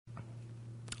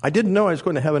I didn't know I was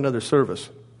going to have another service.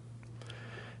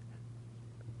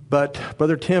 But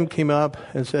Brother Tim came up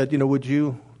and said, would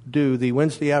you do the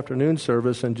Wednesday afternoon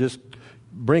service and just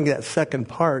bring that second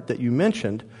part that you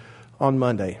mentioned on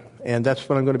Monday? And that's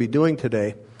what I'm going to be doing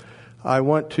today. I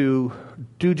want to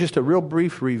do just a real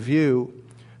brief review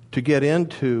to get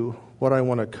into what I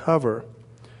want to cover.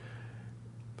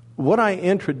 What I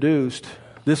introduced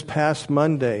this past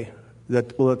Monday, the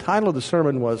title of the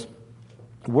sermon was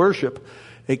Worship,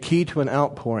 a Key to an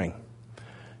Outpouring.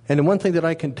 And one thing that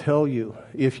I can tell you,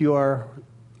 if you're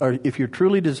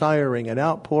truly desiring an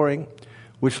outpouring,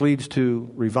 which leads to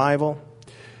revival,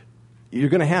 you're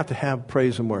going to have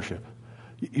praise and worship.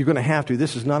 You're going to have to.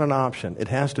 This is not an option. It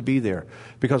has to be there.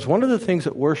 Because one of the things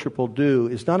that worship will do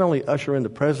is not only usher in the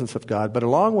presence of God, but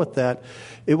along with that,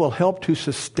 it will help to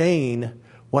sustain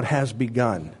what has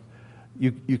begun.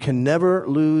 You can never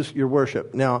lose your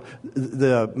worship. Now,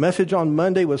 the message on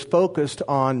Monday was focused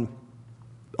on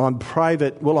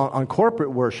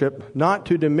corporate worship, not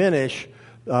to diminish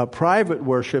private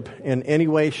worship in any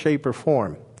way, shape, or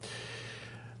form.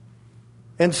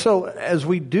 And so as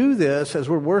we do this, as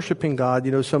we're worshiping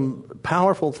God, some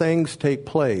powerful things take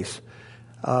place.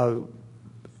 I'm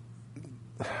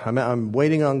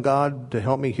waiting on God to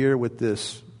help me here with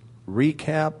this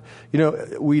recap.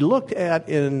 We looked at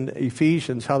in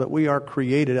Ephesians how that we are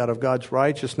created out of God's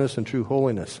righteousness and true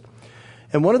holiness.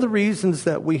 And one of the reasons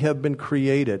that we have been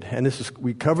created, and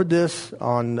we covered this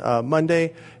on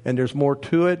Monday, and there's more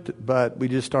to it, but we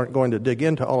just aren't going to dig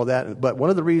into all of that. But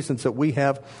one of the reasons that we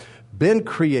have been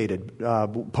created,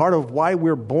 part of why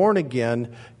we're born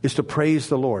again, is to praise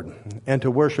the Lord and to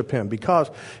worship Him.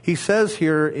 Because He says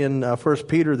here in 1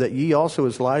 Peter that ye also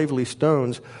as lively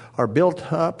stones are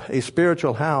built up a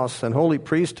spiritual house and holy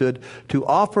priesthood to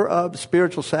offer up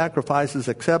spiritual sacrifices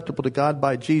acceptable to God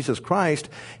by Jesus Christ.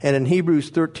 And in Hebrews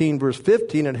 13 verse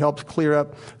 15, it helps clear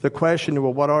up the question,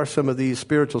 well, what are some of these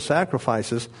spiritual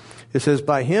sacrifices? It says,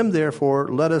 by Him, therefore,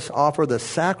 let us offer the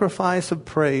sacrifice of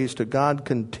praise to God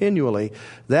continually.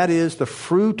 That is the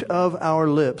fruit of our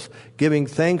lips, giving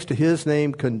thanks to His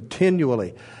name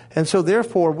continually. And so,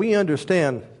 therefore, we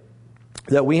understand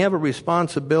that we have a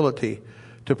responsibility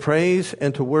to praise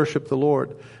and to worship the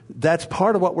Lord. That's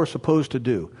part of what we're supposed to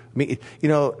do. I mean,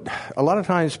 a lot of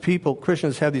times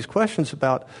Christians have these questions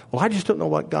about, well, I just don't know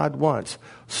what God wants.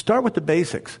 Start with the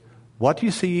basics. What do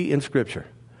you see in Scripture?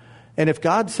 And if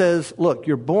God says, look,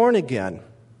 you're born again,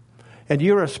 and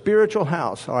you're a spiritual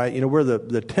house, all right, we're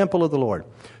the temple of the Lord.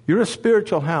 You're a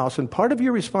spiritual house, and part of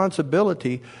your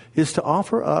responsibility is to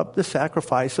offer up the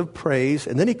sacrifice of praise.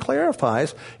 And then He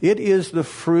clarifies, it is the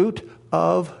fruit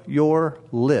of your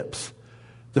lips.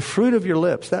 The fruit of your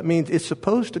lips. That means it's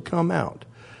supposed to come out.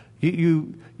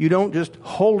 You don't just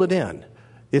hold it in.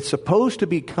 It's supposed to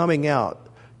be coming out.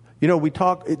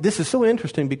 This is so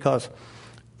interesting because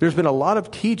there's been a lot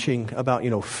of teaching about,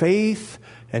 faith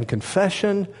and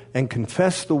confession and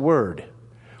confess the word.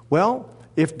 Well,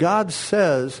 if God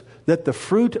says that the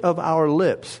fruit of our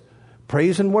lips,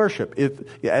 praise and worship,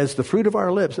 as the fruit of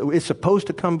our lips, is supposed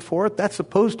to come forth, that's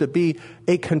supposed to be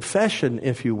a confession,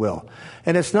 if you will.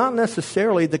 And it's not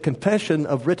necessarily the confession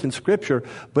of written Scripture,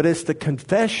 but it's the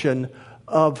confession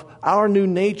of our new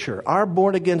nature, our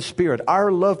born-again spirit,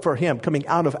 our love for Him coming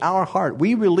out of our heart.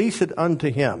 We release it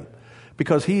unto Him,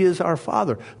 because He is our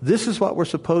Father. This is what we're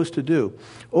supposed to do.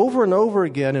 Over and over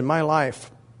again in my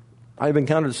life, I've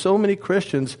encountered so many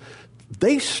Christians,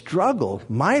 they struggle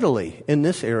mightily in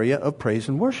this area of praise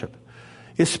and worship,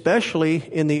 especially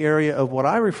in the area of what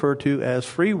I refer to as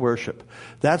free worship.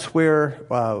 That's where,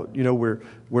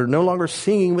 we're no longer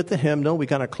singing with the hymnal. We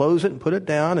kind of close it and put it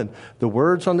down, and the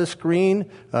words on the screen,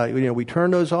 we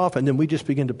turn those off, and then we just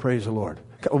begin to praise the Lord.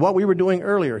 What we were doing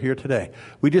earlier here today.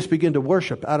 We just begin to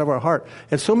worship out of our heart.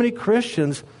 And so many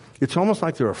Christians, it's almost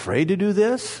like they're afraid to do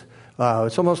this.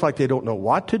 It's almost like they don't know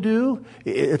what to do.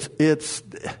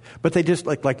 But they just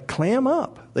like clam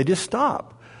up. They just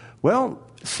stop. Well,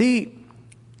 see,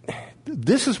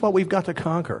 this is what we've got to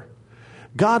conquer.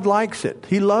 God likes it.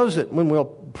 He loves it when we'll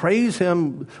praise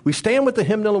Him. We stand with the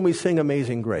hymnal and we sing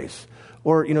Amazing Grace.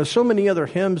 Or, so many other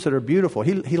hymns that are beautiful.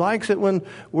 He likes it when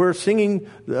we're singing,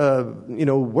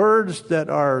 words that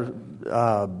are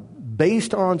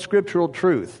based on scriptural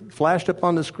truth, flashed up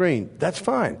on the screen. That's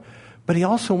fine. But He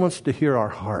also wants to hear our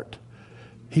heart.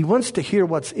 He wants to hear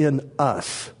what's in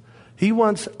us. He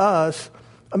wants us.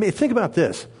 Think about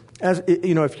this. As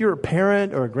if you're a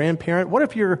parent or a grandparent, what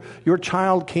if your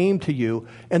child came to you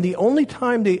and the only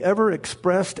time they ever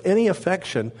expressed any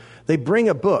affection, they bring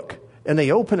a book and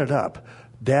they open it up.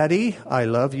 Daddy, I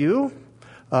love you.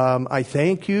 I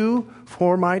thank you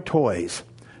for my toys.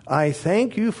 I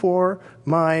thank you for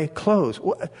my clothes.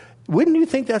 Wouldn't you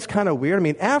think that's kind of weird? I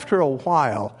mean, after a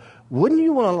while, wouldn't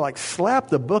you want to like slap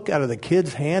the book out of the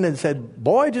kid's hand and said,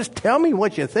 boy, just tell me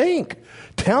what you think.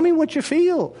 Tell me what you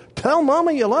feel. Tell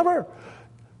Mama you love her.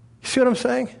 You see what I'm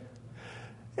saying?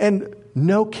 And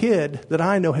no kid that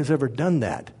I know has ever done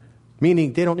that,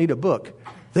 meaning they don't need a book.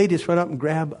 They just run up and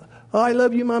grab, oh, I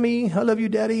love you, Mommy. I love you,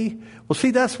 Daddy. Well,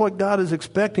 see, that's what God is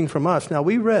expecting from us. Now,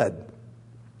 we read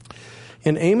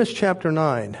in Amos chapter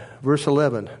 9, verse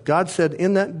 11, God said,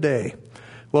 in that day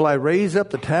will I raise up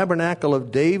the tabernacle of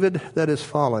David that is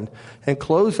fallen and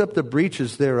close up the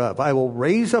breaches thereof. I will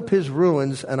raise up his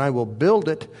ruins and I will build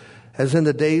it as in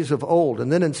the days of old. And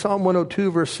then in Psalm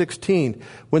 102, verse 16,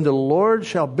 when the Lord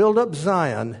shall build up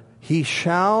Zion, he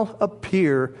shall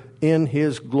appear in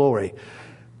his glory.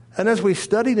 And as we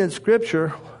studied in Scripture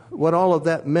what all of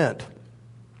that meant,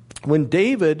 when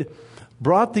David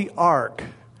brought the ark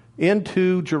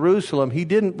into Jerusalem, he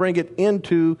didn't bring it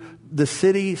into the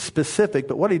city specific,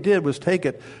 but what he did was take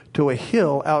it to a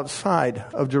hill outside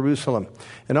of Jerusalem.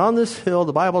 And on this hill,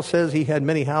 the Bible says he had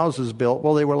many houses built.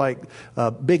 Well, they were like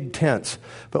big tents.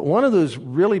 But one of those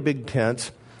really big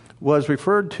tents was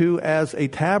referred to as a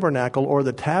tabernacle, or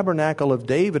the tabernacle of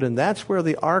David, and that's where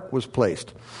the ark was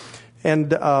placed.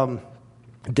 And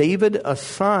David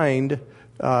assigned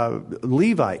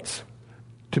Levites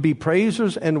to be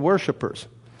praisers and worshipers.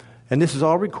 And this is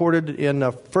all recorded in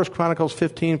 1 Chronicles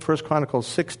 15, 1 Chronicles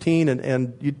 16,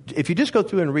 and if you just go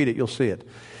through and read it, you'll see it.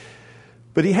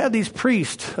 But he had these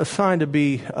priests assigned to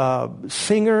be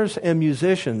singers and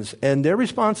musicians, and their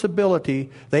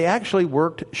responsibility, they actually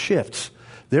worked shifts.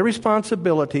 Their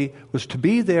responsibility was to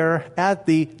be there at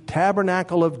the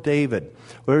tabernacle of David,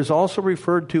 where it is also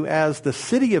referred to as the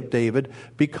city of David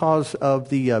because of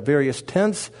the various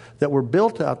tents that were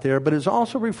built out there, but is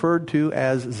also referred to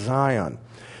as Zion.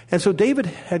 And so David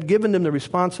had given them the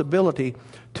responsibility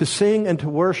to sing and to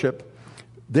worship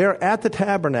there at the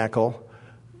tabernacle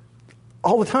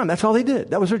all the time. That's all they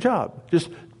did. That was their job. Just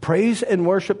praise and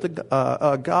worship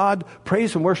God,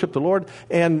 praise and worship the Lord.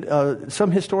 And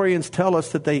some historians tell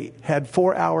us that they had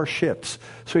 4-hour shifts.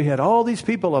 So you had all these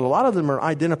people, and a lot of them are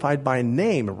identified by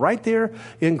name right there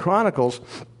in Chronicles.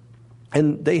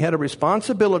 And they had a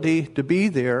responsibility to be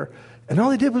there, and all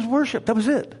they did was worship. That was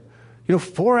it.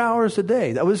 4 hours a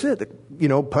day. That was it.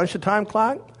 Punch the time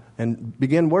clock and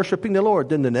begin worshiping the Lord.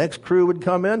 Then the next crew would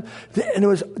come in, and it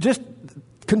was just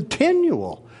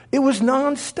continual. It was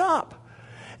nonstop.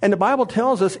 And the Bible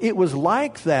tells us it was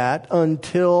like that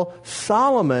until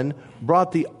Solomon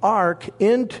brought the ark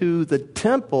into the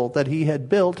temple that he had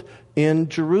built in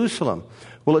Jerusalem.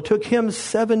 Well, it took him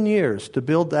 7 years to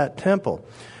build that temple.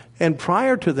 And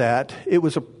prior to that, it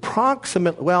was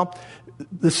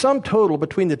the sum total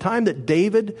between the time that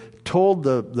David told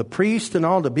the priest and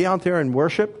all to be out there and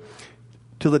worship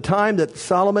to the time that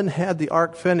Solomon had the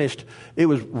ark finished, it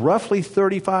was roughly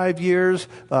 35 years,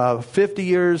 50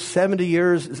 years, 70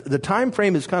 years. The time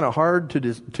frame is kind of hard to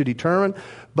determine,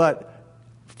 but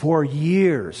for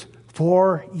years,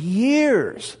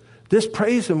 this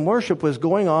praise and worship was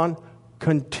going on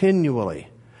continually.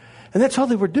 And that's all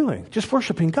they were doing, just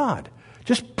worshiping God,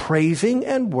 just praising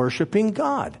and worshiping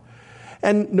God.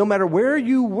 And no matter where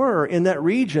you were in that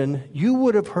region, you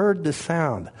would have heard the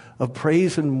sound of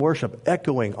praise and worship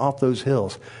echoing off those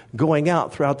hills, going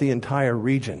out throughout the entire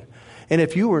region. And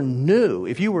if you were new,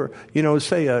 if you were,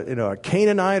 say a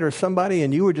Canaanite or somebody,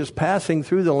 and you were just passing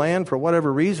through the land for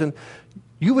whatever reason,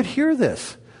 you would hear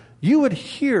this. You would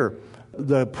hear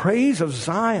the praise of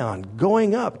Zion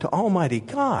going up to Almighty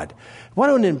God. What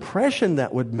an impression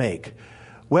that would make.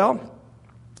 Well,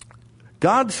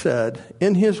 God said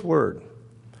in His Word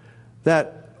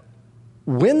that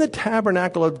when the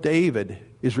tabernacle of David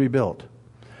is rebuilt,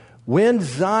 when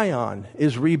Zion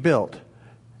is rebuilt,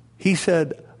 He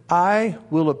said, I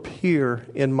will appear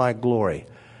in my glory.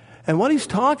 And what He's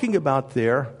talking about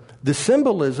there, the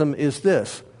symbolism is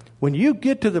this. When you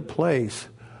get to the place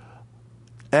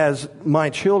as my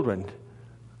children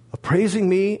of praising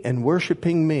me and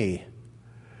worshiping me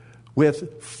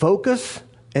with focus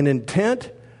and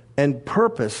intent and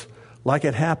purpose, like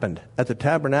it happened at the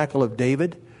tabernacle of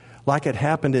David, like it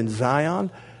happened in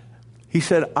Zion, He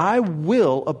said, I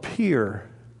will appear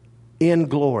in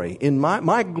glory. In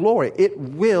my glory, it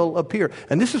will appear.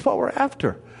 And this is what we're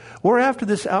after. We're after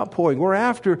this outpouring. We're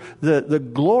after the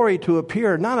glory to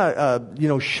appear, not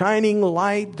a shining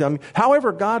light.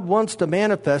 However God wants to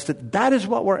manifest it, that is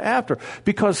what we're after.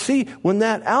 Because see, when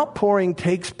that outpouring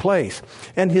takes place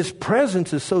and His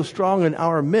presence is so strong in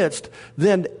our midst,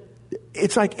 then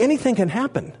it's like anything can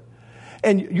happen.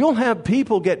 And you'll have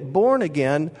people get born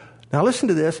again Now listen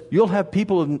to this. You'll have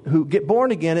people who get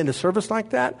born again in a service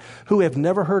like that who have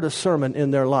never heard a sermon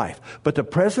in their life. But the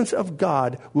presence of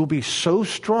God will be so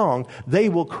strong, they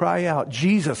will cry out,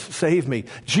 Jesus, save me.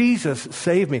 Jesus,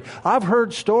 save me. I've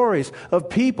heard stories of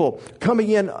people coming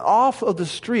in off of the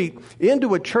street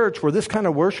into a church where this kind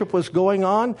of worship was going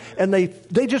on, and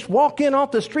they just walk in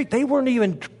off the street. They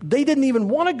didn't even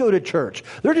want to go to church.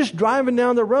 They're just driving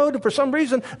down the road, and for some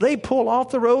reason, they pull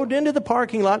off the road into the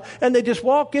parking lot, and they just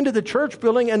walk into the church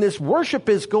building, and this worship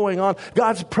is going on.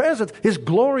 God's presence, His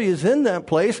glory is in that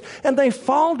place, and they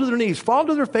fall to their knees, fall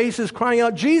to their faces, crying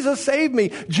out, Jesus, save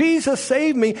me, Jesus,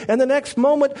 save me. And the next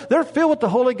moment, they're filled with the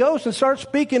Holy Ghost and start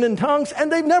speaking in tongues,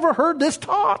 and they've never heard this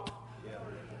taught.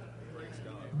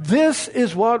 This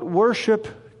is what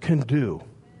worship can do.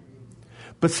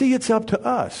 But see, it's up to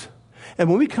us. And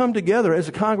when we come together as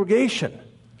a congregation,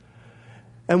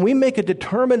 and we make a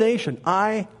determination,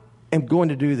 I am going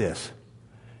to do this.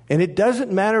 And it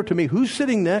doesn't matter to me who's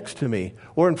sitting next to me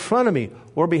or in front of me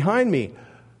or behind me.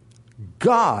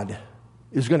 God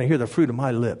is going to hear the fruit of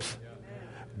my lips.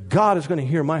 God is going to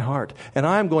hear my heart. And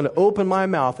I am going to open my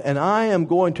mouth and I am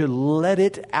going to let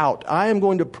it out. I am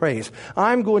going to praise.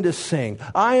 I'm going to sing.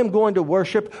 I am going to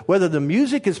worship. Whether the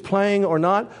music is playing or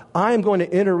not, I am going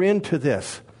to enter into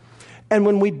this. And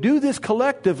when we do this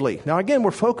collectively, now again,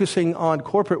 we're focusing on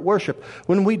corporate worship.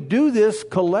 When we do this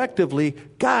collectively,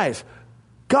 guys,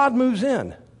 God moves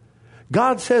in.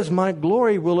 God says, my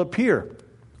glory will appear.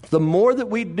 The more that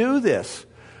we do this,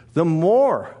 the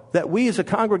more that we as a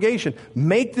congregation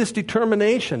make this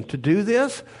determination to do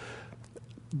this.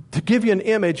 To give you an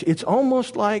image, it's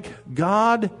almost like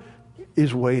God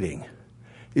is waiting.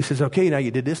 He says, okay, now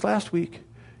you did this last week.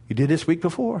 You did this week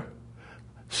before.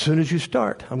 As soon as you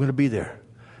start, I'm going to be there.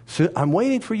 So I'm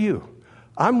waiting for you.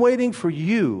 I'm waiting for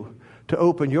you to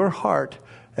open your heart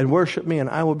and worship me, and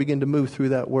I will begin to move through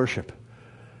that worship.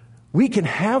 We can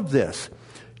have this.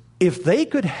 If they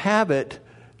could have it,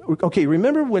 okay,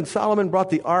 remember when Solomon brought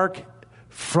the ark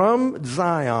from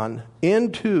Zion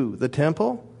into the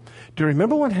temple? Do you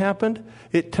remember what happened?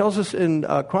 It tells us in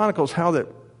Chronicles how that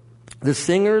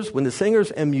when the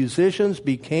singers and musicians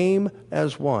became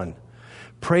as one,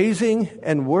 praising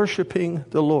and worshiping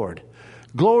the Lord.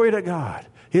 Glory to God.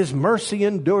 His mercy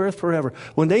endureth forever.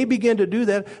 When they begin to do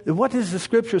that, what does the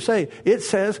scripture say? It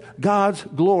says God's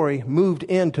glory moved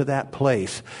into that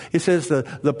place. It says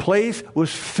the place was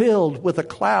filled with a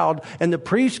cloud, and the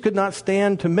priest could not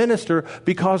stand to minister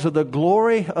because of the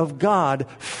glory of God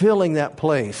filling that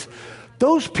place.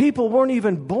 Those people weren't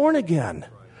even born again.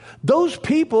 Those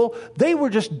people, they were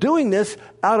just doing this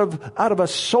out of a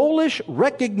soulish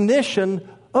recognition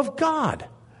of God.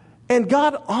 And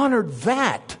God honored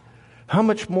that. How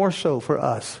much more so for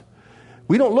us?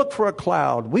 We don't look for a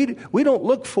cloud. We don't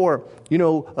look for,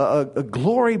 a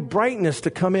glory brightness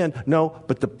to come in. No,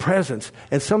 but the presence.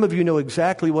 And some of you know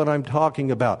exactly what I'm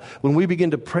talking about. When we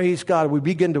begin to praise God, we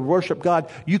begin to worship God,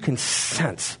 you can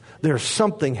sense there's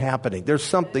something happening. There's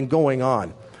something going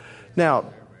on.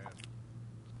 Now,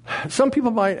 some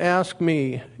people might ask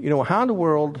me, how in the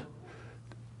world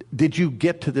did you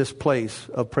get to this place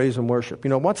of praise and worship?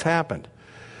 What's happened?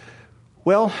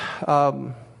 Well,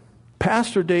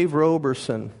 Pastor Dave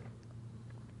Roberson,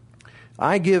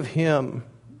 I give him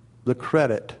the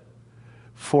credit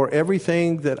for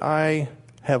everything that I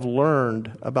have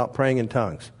learned about praying in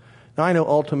tongues. Now, I know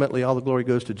ultimately all the glory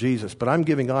goes to Jesus, but I'm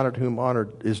giving honor to whom honor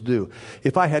is due.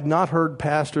 If I had not heard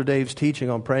Pastor Dave's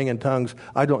teaching on praying in tongues,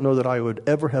 I don't know that I would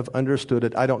ever have understood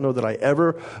it. I don't know that I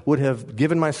ever would have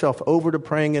given myself over to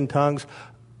praying in tongues.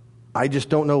 I just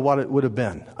don't know what it would have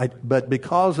been. But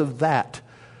because of that,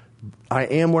 I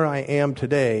am where I am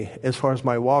today as far as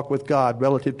my walk with God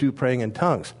relative to praying in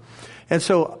tongues. And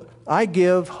so I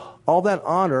give all that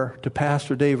honor to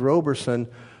Pastor Dave Roberson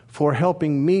for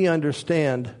helping me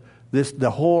understand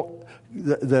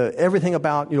everything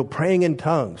about praying in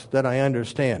tongues that I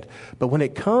understand. But when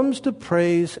it comes to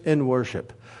praise and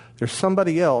worship, there's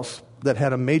somebody else that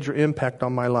had a major impact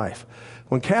on my life.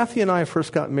 When Kathy and I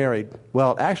first got married,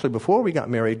 well, actually before we got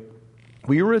married,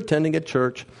 we were attending a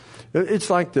church. It's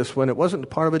like this, when it wasn't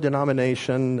part of a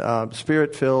denomination,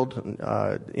 spirit-filled,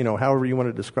 however you want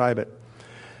to describe it.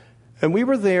 And we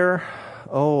were there,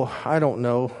 I don't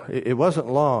know, it wasn't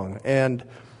long. And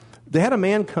they had a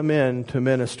man come in to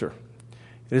minister.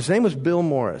 His name was Bill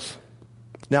Morris.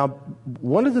 Now,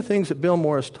 one of the things that Bill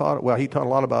Morris taught, he taught a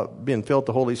lot about being filled with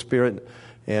the Holy Spirit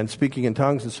and speaking in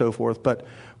tongues and so forth, but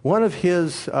one of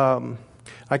his,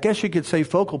 I guess you could say,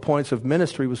 focal points of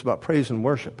ministry was about praise and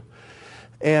worship.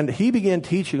 And he began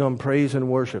teaching on praise and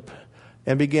worship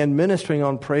and began ministering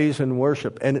on praise and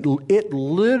worship. And it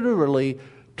literally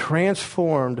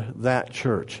transformed that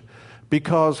church.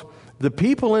 Because the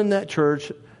people in that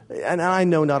church, and I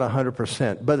know not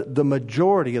 100%, but the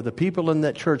majority of the people in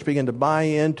that church began to buy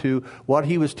into what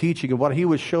he was teaching and what he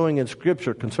was showing in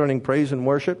Scripture concerning praise and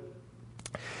worship.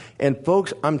 And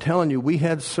folks, I'm telling you, we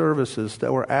had services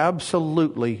that were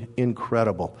absolutely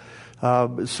incredible.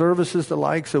 Services the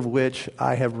likes of which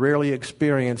I have rarely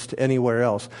experienced anywhere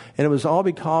else. And it was all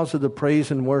because of the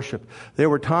praise and worship. There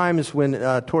were times when,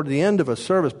 toward the end of a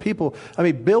service,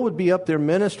 Bill would be up there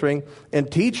ministering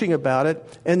and teaching about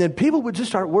it, and then people would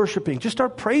just start worshiping, just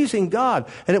start praising God.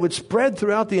 And it would spread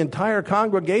throughout the entire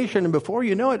congregation, and before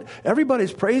you know it,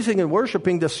 everybody's praising and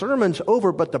worshiping. The sermon's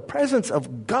over, but the presence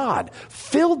of God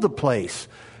filled the place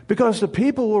because the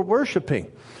people were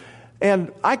worshiping.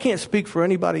 And I can't speak for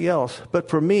anybody else, but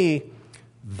for me,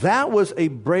 that was a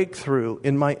breakthrough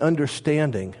in my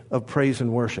understanding of praise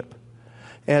and worship.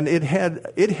 And it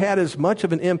had as much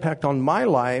of an impact on my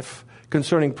life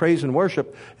concerning praise and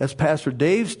worship as Pastor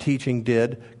Dave's teaching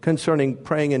did concerning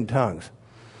praying in tongues.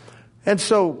 And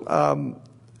so,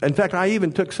 in fact, I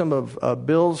even took some of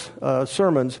Bill's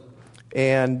sermons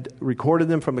and recorded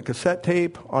them from a cassette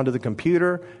tape onto the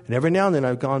computer. And every now and then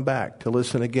I've gone back to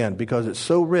listen again because it's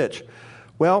so rich.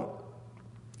 Well,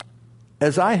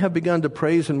 as I have begun to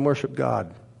praise and worship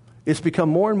God, it's become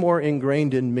more and more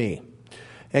ingrained in me.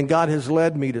 And God has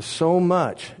led me to so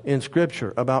much in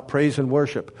Scripture about praise and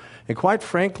worship. And quite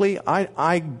frankly,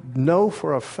 I know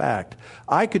for a fact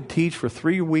I could teach for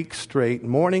 3 weeks straight,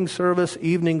 morning service,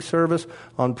 evening service,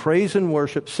 on praise and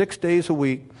worship 6 days a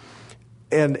week.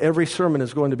 And every sermon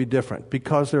is going to be different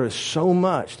because there is so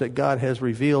much that God has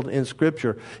revealed in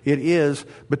Scripture. It is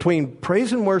between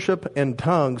praise and worship and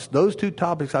tongues, those two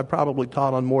topics I probably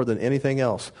taught on more than anything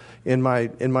else in my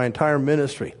entire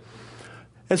ministry.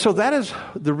 And so that is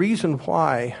the reason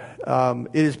why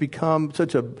it has become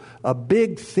such a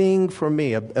big thing for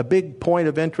me, a big point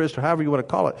of interest, or however you want to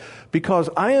call it, because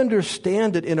I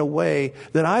understand it in a way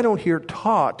that I don't hear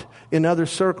taught in other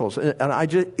circles. And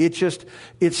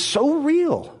it's so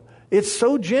real. It's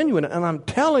so genuine. And I'm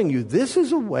telling you, this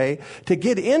is a way to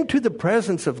get into the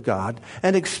presence of God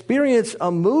and experience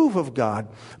a move of God.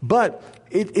 But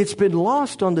it's been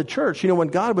lost on the church. When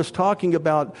God was talking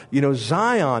about,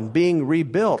 Zion being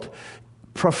rebuilt,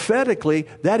 prophetically,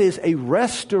 that is a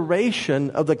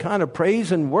restoration of the kind of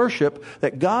praise and worship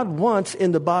that God wants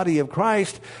in the body of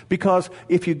Christ. Because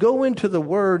if you go into the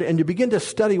Word and you begin to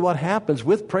study what happens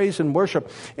with praise and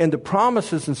worship and the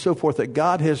promises and so forth that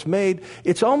God has made,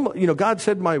 it's almost, God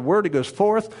said, my word, it goes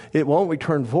forth, it won't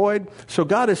return void. So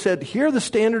God has said, here are the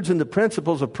standards and the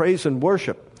principles of praise and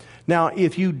worship. Now,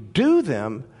 if you do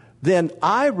them, then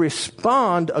I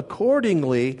respond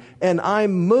accordingly and I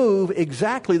move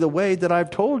exactly the way that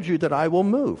I've told you that I will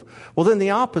move. Well, then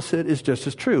the opposite is just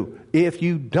as true. If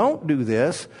you don't do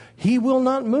this, He will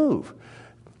not move.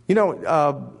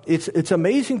 It's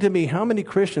amazing to me how many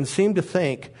Christians seem to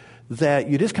think that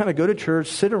you just kind of go to church,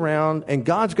 sit around, and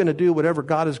God's going to do whatever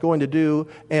God is going to do,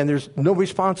 and there's no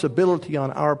responsibility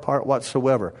on our part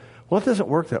whatsoever. Well, it doesn't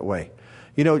work that way.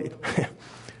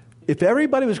 If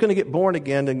everybody was going to get born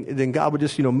again, then God would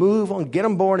just, move on, get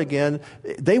them born again.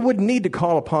 They wouldn't need to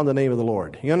call upon the name of the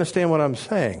Lord. You understand what I'm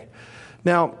saying?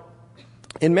 Now,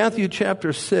 in Matthew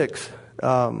chapter 6,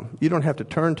 you don't have to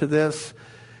turn to this.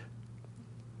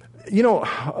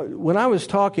 When I was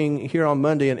talking here on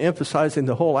Monday and emphasizing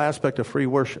the whole aspect of free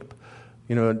worship,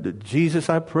 Jesus,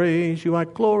 I praise you, I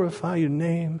glorify your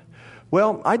name.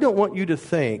 Well, I don't want you to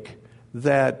think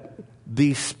that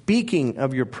the speaking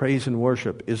of your praise and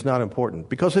worship is not important,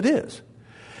 because it is.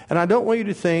 And I don't want you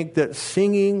to think that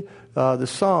singing the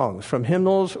songs from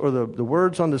hymnals or the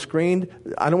words on the screen,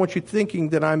 I don't want you thinking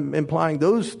that I'm implying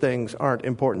those things aren't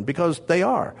important, because they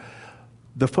are.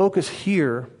 The focus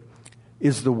here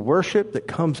is the worship that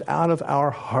comes out of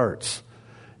our hearts.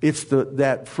 It's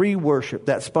that free worship,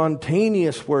 that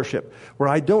spontaneous worship, where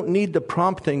I don't need the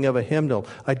prompting of a hymnal.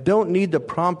 I don't need the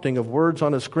prompting of words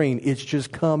on a screen. It's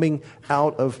just coming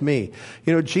out of me.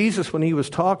 Jesus, when He was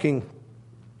talking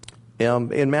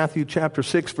in Matthew chapter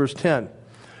 6, verse 10,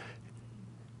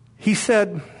 He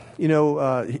said, and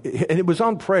it was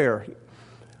on prayer,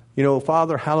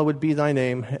 Father, hallowed be thy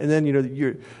name. And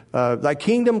then, thy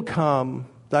kingdom come,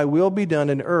 thy will be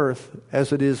done in earth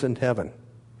as it is in heaven.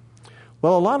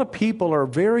 Well, a lot of people are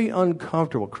very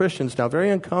uncomfortable, Christians now,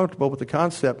 very uncomfortable with the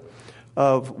concept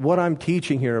of what I'm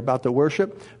teaching here about the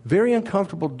worship, very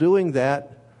uncomfortable doing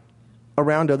that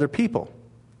around other people.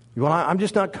 Well, I'm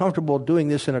just not comfortable doing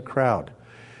this in a crowd.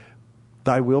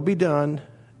 Thy will be done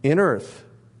in earth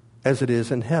as it is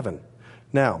in heaven.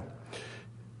 Now,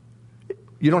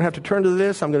 You don't have to turn to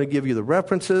this. I'm going to give you the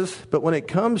references. But when it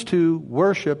comes to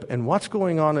worship and what's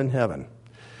going on in heaven,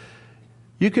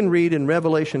 you can read in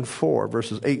Revelation 4,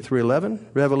 verses 8 through 11,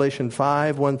 Revelation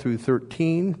 5, 1 through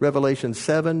 13, Revelation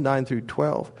 7, 9 through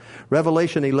 12,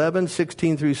 Revelation 11,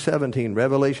 16 through 17,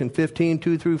 Revelation 15,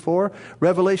 2 through 4,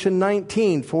 Revelation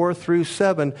 19, 4 through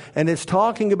 7, and it's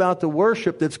talking about the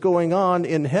worship that's going on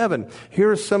in heaven.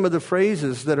 Here are some of the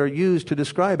phrases that are used to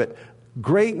describe it.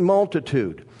 Great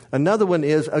multitude. Another one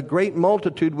is a great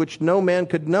multitude which no man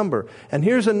could number. And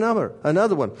here's another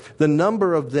one. The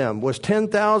number of them was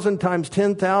 10,000 times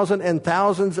 10,000 and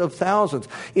thousands of thousands.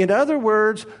 In other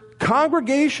words,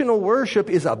 congregational worship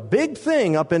is a big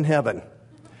thing up in heaven.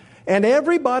 And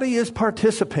everybody is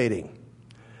participating.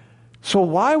 So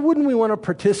why wouldn't we want to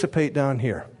participate down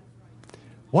here?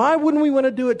 Why wouldn't we want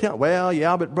to do it down? Well,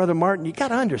 yeah, but Brother Martin, you got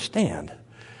to understand.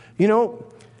 You know,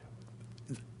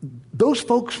 those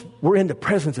folks were in the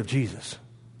presence of Jesus.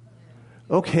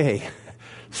 Okay,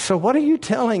 so what are you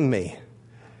telling me?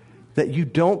 That you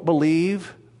don't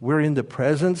believe we're in the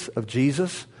presence of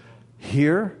Jesus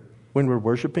here when we're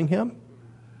worshiping Him?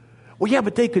 Well, yeah,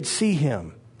 but they could see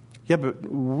Him. Yeah, but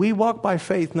we walk by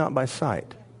faith, not by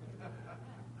sight.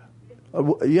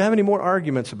 You have any more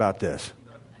arguments about this?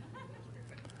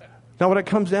 Now, what it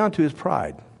comes down to is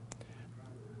pride.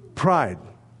 Pride.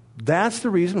 That's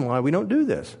the reason why we don't do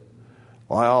this.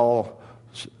 Well,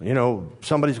 you know,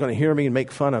 somebody's going to hear me and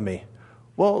make fun of me.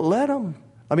 Well, let them.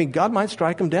 I mean, God might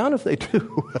strike them down if they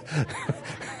do.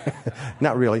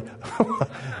 Not really.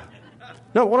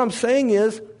 No, what I'm saying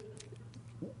is,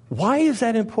 why is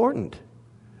that important?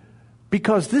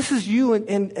 Because this is you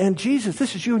and Jesus.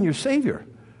 This is you and your Savior.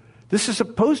 This is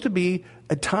supposed to be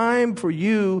a time for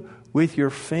you with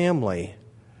your family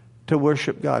to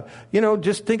worship God. You know,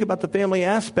 just think about the family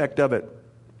aspect of it.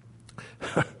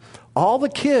 All the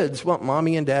kids want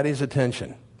mommy and daddy's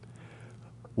attention.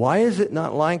 Why is it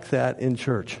not like that in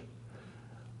church?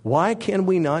 Why can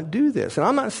we not do this? And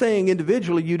I'm not saying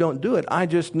individually you don't do it. I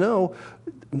just know,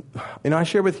 and I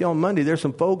share with you on Monday, there's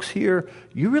some folks here,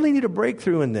 you really need a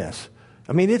breakthrough in this.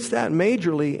 I mean, it's that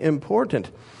majorly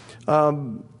important.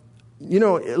 You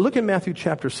know, look at Matthew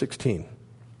chapter 16.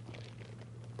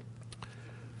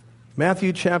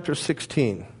 Matthew chapter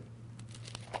 16.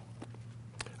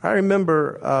 I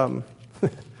remember,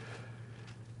 you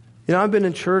know, I've been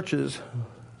in churches.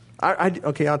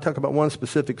 Okay, I'll talk about one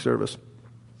specific service.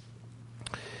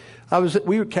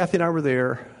 Kathy and I were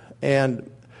there, and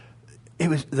it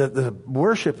was the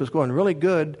worship was going really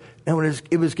good, and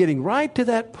it was getting right to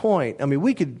that point. I mean,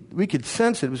 we could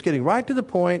sense it. It was getting right to the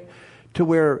point to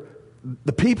where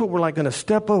the people were like going to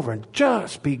step over and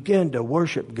just begin to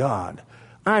worship God.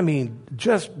 I mean,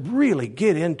 just really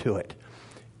get into it.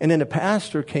 And then the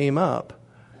pastor came up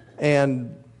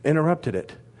and interrupted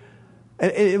it.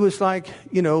 And it was like,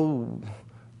 you know,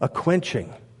 a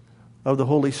quenching of the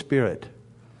Holy Spirit.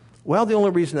 Well, the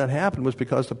only reason that happened was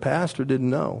because the pastor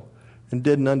didn't know and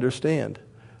didn't understand.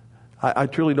 I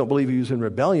truly don't believe he was in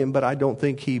rebellion, but I don't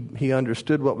think he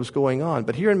understood what was going on.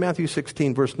 But here in Matthew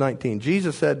 16, verse 19,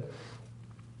 Jesus said,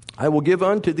 I will give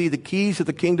unto thee the keys of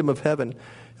the kingdom of heaven.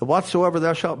 And whatsoever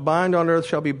thou shalt bind on earth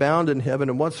shall be bound in heaven,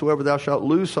 and whatsoever thou shalt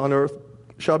loose on earth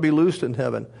shall be loosed in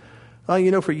heaven.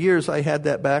 You know, for years I had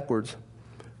that backwards.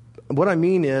 What I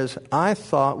mean is, I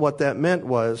thought what that meant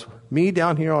was, me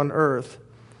down here on earth,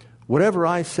 whatever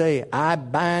I say, I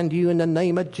bind you in the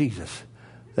name of Jesus.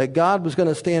 That God was going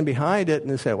to stand behind it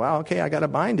and say, well, okay, I got to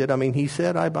bind it. I mean, He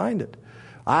said I bind it.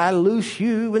 I loose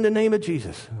you in the name of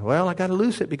Jesus. Well, I got to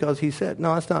loose it because He said.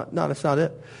 No, that's not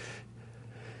it.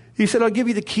 He said, I'll give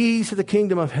you the keys to the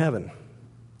kingdom of heaven.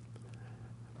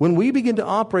 When we begin to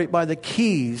operate by the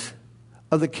keys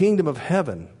of the kingdom of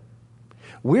heaven,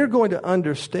 we're going to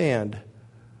understand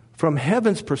from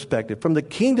heaven's perspective, from the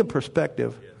kingdom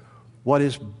perspective, what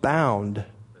is bound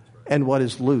and what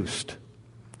is loosed.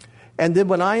 And then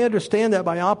when I understand that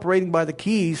by operating by the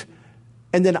keys,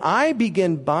 and then I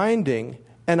begin binding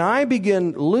and I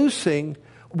begin loosing,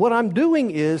 what I'm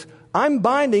doing is I'm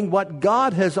binding what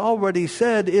God has already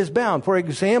said is bound. For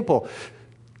example,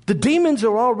 the demons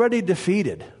are already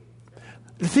defeated.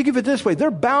 Think of it this way.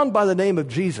 They're bound by the name of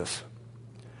Jesus.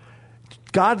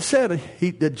 God said that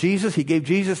He gave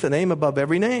Jesus the name above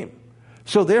every name.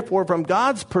 So therefore, from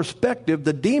God's perspective,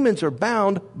 the demons are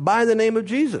bound by the name of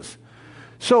Jesus.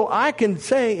 So I can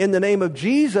say, in the name of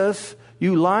Jesus,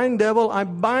 you lying devil, I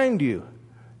bind you.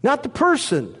 Not the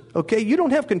person, okay? You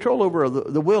don't have control over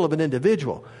the will of an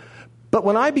individual. But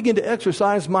when I begin to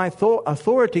exercise my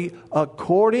authority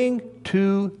according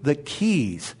to the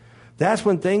keys That's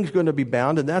when things are going to be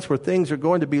bound, and that's where things are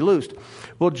going to be loosed.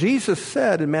 Well, Jesus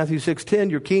said in Matthew 6:10,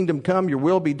 your kingdom come, your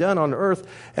will be done on earth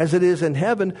as it is in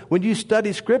heaven. When you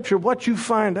study Scripture, what you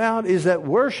find out is that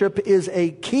worship is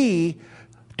a key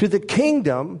to the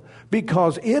kingdom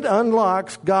because it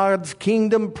unlocks God's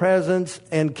kingdom presence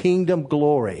and kingdom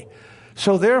glory.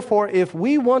 So therefore, if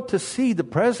we want to see the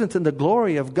presence and the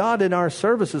glory of God in our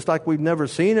services like we've never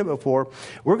seen it before,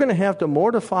 we're going to have to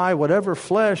mortify whatever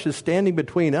flesh is standing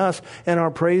between us and our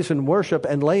praise and worship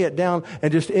and lay it down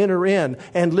and just enter in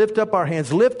and lift up our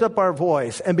hands, lift up our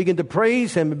voice and begin to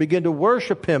praise Him and begin to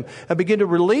worship Him and begin to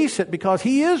release it because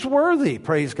He is worthy,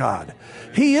 praise God.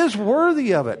 He is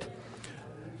worthy of it.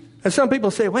 And some people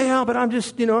say, well, but I'm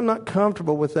just, I'm not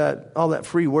comfortable with that, all that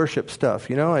free worship stuff.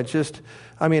 Give me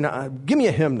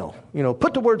a hymnal,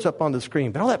 put the words up on the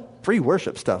screen. But all that free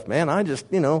worship stuff, man, I'm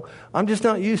just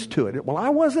not used to it. Well, I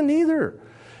wasn't either.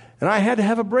 And I had to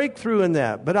have a breakthrough in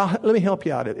that. But let me help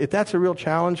you out. If that's a real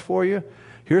challenge for you,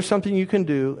 here's something you can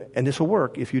do, and this will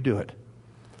work if you do it.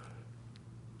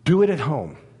 Do it at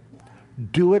home.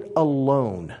 Do it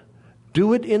alone.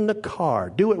 Do it in the car.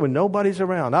 Do it when nobody's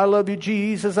around. I love you,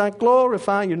 Jesus. I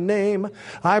glorify your name.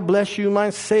 I bless you,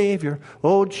 my Savior.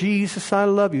 Oh, Jesus, I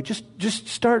love you. Just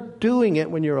start doing it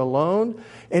when you're alone.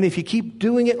 And if you keep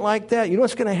doing it like that, you know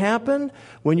what's going to happen?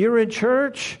 When you're in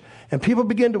church and people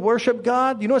begin to worship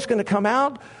God, you know what's going to come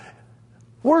out?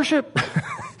 Worship.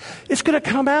 It's going to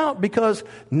come out because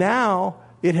now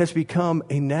it has become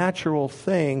a natural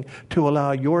thing to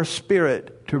allow your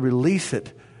spirit to release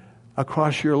it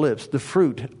across your lips, the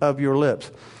fruit of your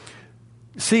lips.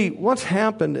 See, what's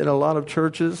happened in a lot of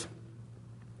churches,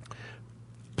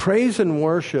 praise and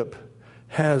worship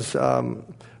has,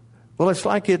 it's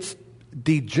like it's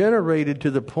degenerated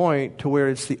to the point to where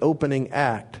it's the opening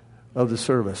act of the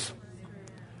service.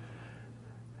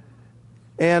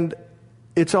 And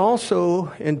it's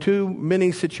also, in too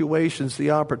many situations,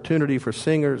 the opportunity for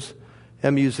singers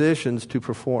and musicians to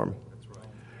perform.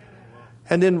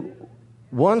 And then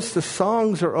once the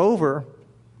songs are over,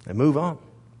 they move on.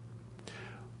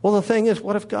 Well, the thing is,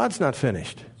 what if God's not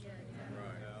finished?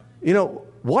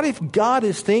 What if God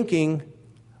is thinking,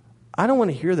 I don't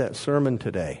want to hear that sermon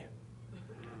today.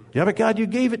 Yeah, but God, you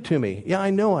gave it to me. Yeah,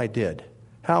 I know I did.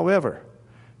 However,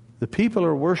 the people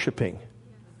are worshiping,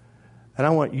 and I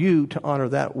want you to honor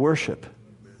that worship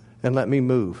and let me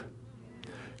move.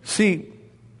 See,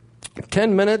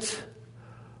 10 minutes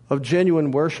of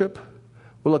genuine worship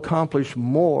will accomplish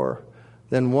more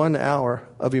than 1 hour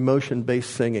of emotion-based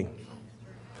singing.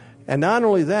 And not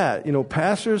only that,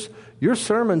 pastors, your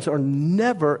sermons are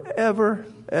never, ever,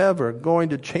 ever going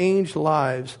to change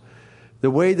lives the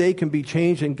way they can be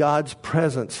changed in God's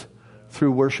presence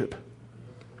through worship.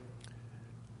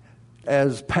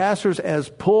 As pastors, as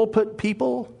pulpit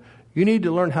people, you need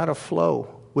to learn how to flow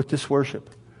with this worship.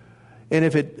 And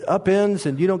if it upends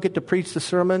and you don't get to preach the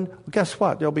sermon, well, guess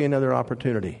what? There'll be another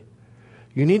opportunity.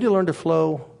 You need to learn to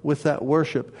flow with that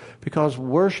worship because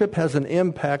worship has an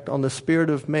impact on the spirit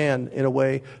of man in a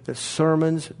way that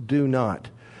sermons do not.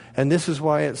 And this is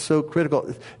why it's so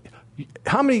critical.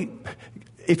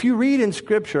 If you read in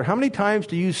Scripture, how many times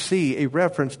do you see a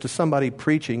reference to somebody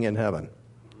preaching in heaven?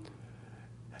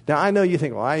 Now, I know you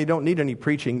think, well, I don't need any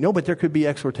preaching. No, but there could be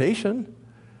exhortation.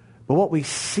 But what we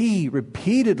see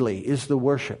repeatedly is the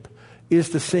worship, is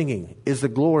the singing, is the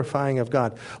glorifying of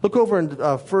God. Look over in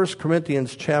 1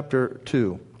 Corinthians chapter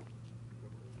 2.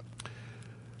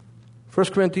 1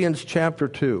 Corinthians chapter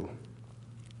 2.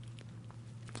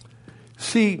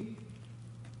 See,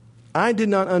 I did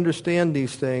not understand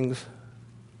these things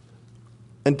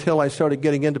until I started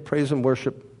getting into praise and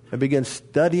worship and began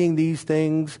studying these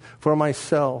things for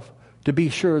myself to be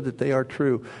sure that they are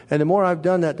true. And the more I've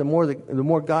done that, the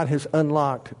more God has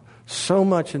unlocked so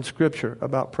much in Scripture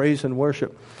about praise and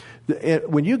worship.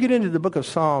 When you get into the book of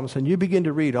Psalms and you begin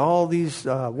to read all these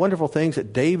wonderful things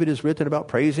that David has written about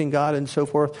praising God and so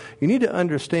forth, you need to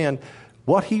understand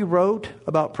what he wrote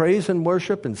about praise and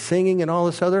worship and singing and all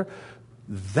this other.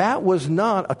 That was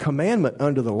not a commandment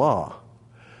under the law.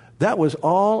 That was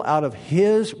all out of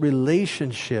his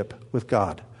relationship with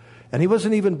God. And he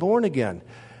wasn't even born again.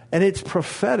 And it's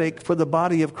prophetic for the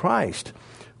body of Christ.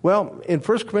 Well, in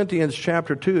 1 Corinthians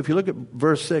chapter 2, if you look at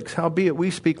verse 6, howbeit we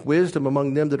speak wisdom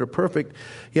among them that are perfect,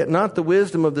 yet not the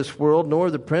wisdom of this world, nor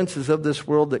the princes of this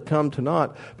world that come to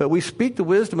naught. But we speak the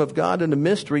wisdom of God in a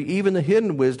mystery, even the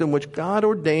hidden wisdom, which God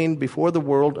ordained before the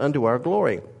world unto our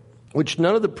glory, which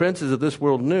none of the princes of this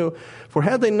world knew. For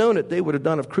had they known it, they would have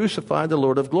done have crucified the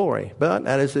Lord of glory. But,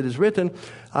 as it is written,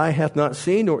 eye hath not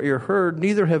seen nor ear heard,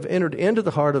 neither have entered into the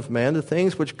heart of man the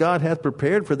things which God hath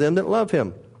prepared for them that love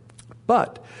him.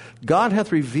 But God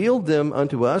hath revealed them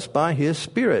unto us by his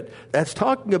Spirit. That's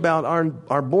talking about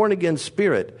our born-again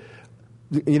spirit.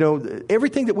 You know,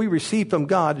 everything that we receive from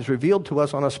God is revealed to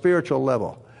us on a spiritual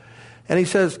level. And he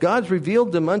says, God's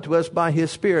revealed them unto us by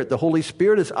his Spirit. The Holy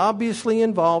Spirit is obviously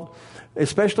involved,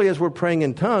 especially as we're praying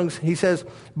in tongues. He says,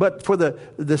 but for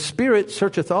the Spirit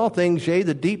searcheth all things, yea,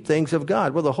 the deep things of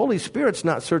God. Well, the Holy Spirit's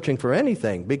not searching for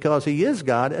anything because he is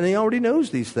God and he already knows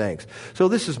these things. So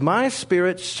this is my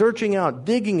spirit searching out,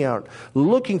 digging out,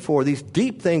 looking for these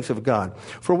deep things of God.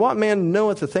 For what man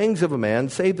knoweth the things of a man,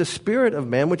 save the spirit of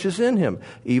man which is in him?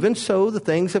 Even so the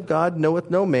things of God knoweth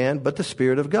no man but the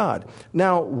Spirit of God.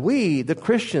 Now we, the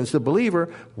Christians, the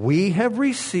believer, we have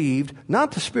received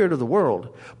not the spirit of the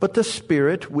world, but the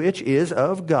Spirit which is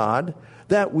of God,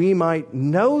 that we might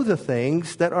know the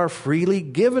things that are freely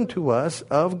given to us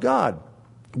of God.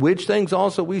 Which things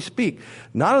also we speak,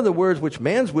 not of the words which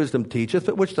man's wisdom teacheth,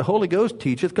 but which the Holy Ghost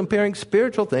teacheth, comparing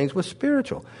spiritual things with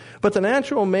spiritual. But the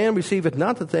natural man receiveth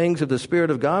not the things of the Spirit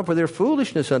of God, for their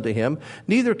foolishness unto him,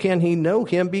 neither can he know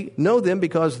them,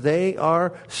 because they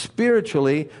are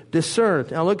spiritually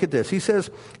discerned. Now look at this. He says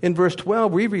in verse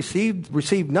 12, we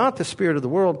received not the spirit of the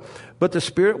world, but the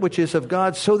Spirit which is of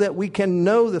God, so that we can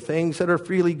know the things that are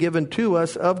freely given to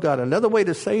us of God. Another way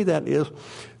to say that is,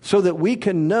 so that we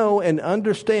can know and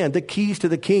understand the keys to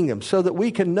the kingdom, so that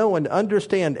we can know and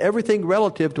understand everything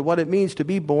relative to what it means to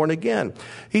be born again.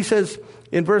 He says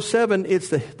in verse 7, it's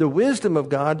the wisdom of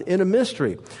God in a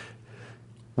mystery.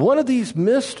 One of these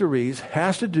mysteries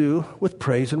has to do with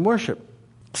praise and worship.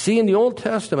 See, in the Old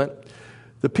Testament,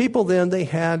 the people then, they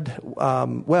had,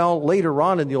 later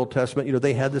on in the Old Testament,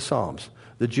 they had the Psalms.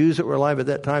 The Jews that were alive at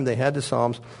that time, they had the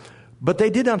Psalms. But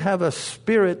they did not have a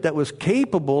spirit that was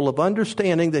capable of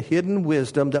understanding the hidden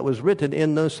wisdom that was written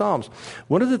in those Psalms.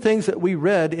 One of the things that we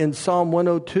read in Psalm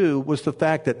 102 was the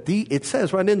fact that it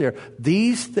says right in there,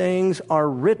 these things are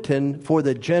written for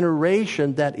the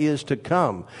generation that is to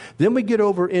come. Then we get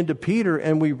over into Peter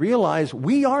and we realize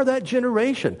we are that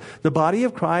generation. The body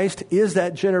of Christ is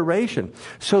that generation.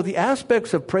 So the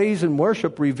aspects of praise and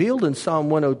worship revealed in Psalm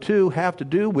 102 have to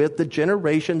do with the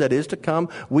generation that is to come.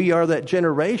 We are that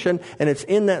generation. And it's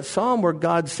in that psalm where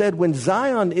God said, when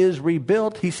Zion is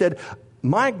rebuilt, he said,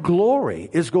 my glory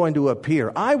is going to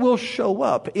appear. I will show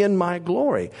up in my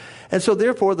glory. And so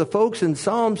therefore, the folks in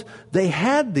Psalms, they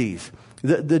had these.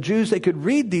 The Jews, they could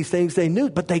read these things, they knew,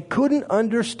 but they couldn't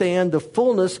understand the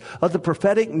fullness of the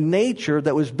prophetic nature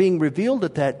that was being revealed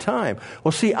at that time.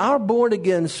 Well, see, our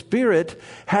born-again spirit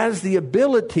has the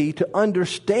ability to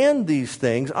understand these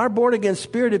things. Our born-again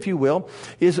spirit, if you will,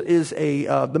 is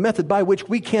the method by which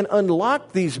we can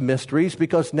unlock these mysteries,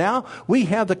 because now we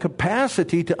have the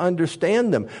capacity to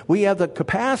understand them. We have the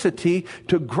capacity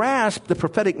to grasp the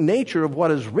prophetic nature of what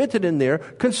is written in there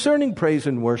concerning praise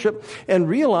and worship, and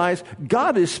realize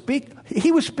God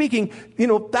He was speaking,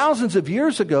 thousands of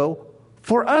years ago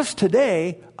for us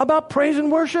today about praise and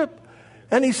worship.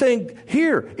 And he's saying,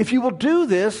 here, if you will do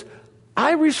this,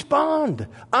 I respond.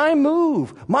 I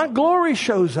move. My glory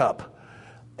shows up.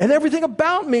 And everything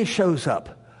about me shows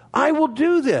up. I will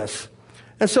do this.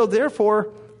 And so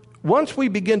therefore, once we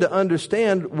begin to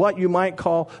understand what you might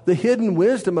call the hidden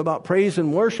wisdom about praise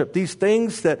and worship, these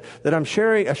things that I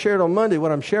shared on Monday,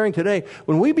 what I'm sharing today,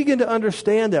 when we begin to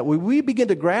understand that, when we begin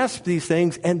to grasp these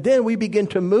things, and then we begin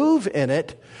to move in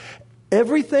it,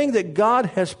 everything that God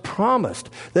has promised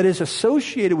that is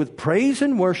associated with praise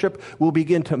and worship will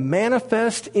begin to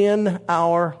manifest in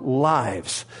our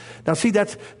lives. Now see,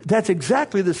 that's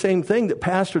exactly the same thing that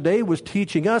Pastor Dave was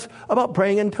teaching us about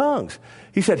praying in tongues.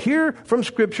 He said, here from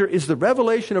Scripture is the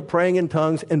revelation of praying in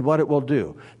tongues and what it will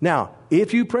do. Now,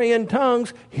 if you pray in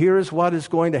tongues, here is what is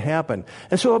going to happen.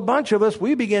 And so a bunch of us,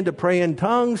 we began to pray in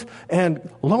tongues, and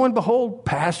lo and behold,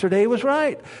 Pastor Dave was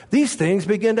right. These things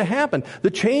began to happen.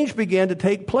 The change began to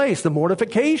take place. The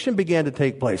mortification began to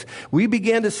take place. We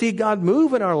began to see God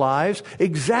move in our lives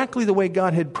exactly the way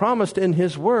God had promised in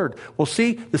His Word. Well,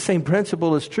 see, the same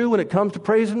principle is true when it comes to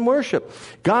praise and worship.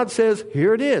 God says,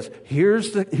 here it is. Here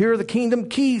are the kingdom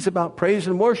keys about praise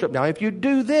and worship. Now, if you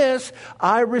do this,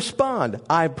 I respond.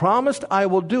 I promised I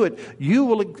will do it. You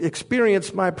will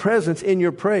experience my presence in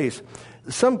your praise.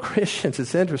 Some Christians,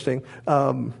 it's interesting,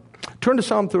 turn to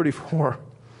Psalm 34.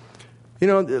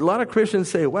 A lot of Christians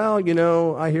say, well,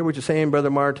 I hear what you're saying,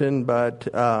 Brother Martin, but,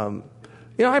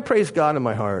 I praise God in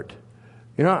my heart.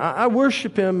 I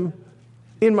worship Him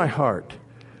in my heart.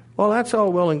 Well, that's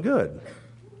all well and good.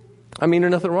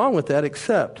 There's nothing wrong with that,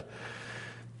 except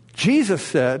Jesus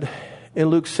said in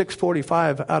Luke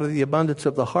 6:45, out of the abundance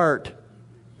of the heart,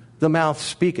 the mouth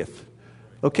speaketh.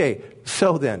 Okay,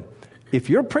 so then, if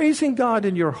you're praising God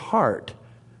in your heart,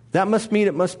 That must mean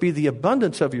it must be the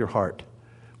abundance of your heart,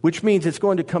 which means it's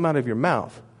going to come out of your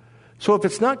mouth. So if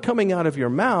it's not coming out of your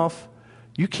mouth,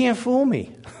 you can't fool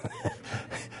me.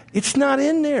 It's not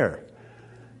in there.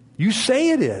 You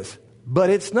say it is, but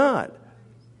it's not.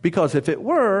 Because if it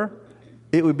were,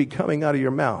 it would be coming out of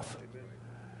your mouth.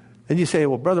 And you say,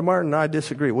 well, Brother Martin, I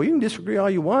disagree. Well, you can disagree all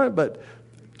you want, but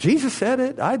Jesus said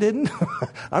it. I didn't.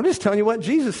 I'm just telling you what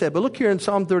Jesus said. But look here in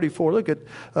Psalm 34. Look at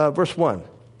verse 1.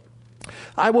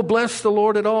 I will bless the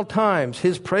Lord at all times.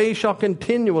 His praise shall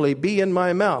continually be in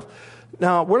my mouth.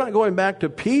 Now, we're not going back to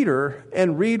Peter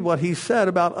and read what he said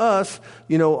about us,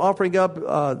 offering up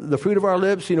the fruit of our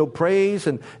lips, praise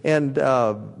and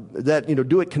that,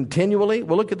 do it continually.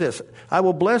 Well, look at this. I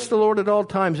will bless the Lord at all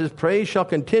times. His praise shall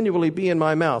continually be in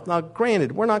my mouth. Now,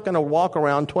 granted, we're not going to walk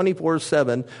around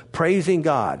 24/7 praising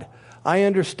God. I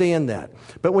understand that.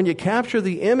 But when you capture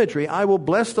the imagery, I will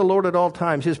bless the Lord at all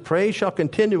times. His praise shall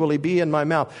continually be in my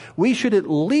mouth. We should at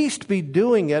least be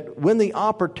doing it when the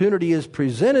opportunity is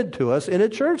presented to us in a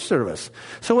church service.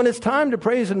 So when it's time to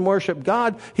praise and worship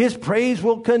God, His praise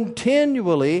will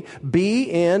continually be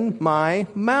in my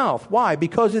mouth. Why?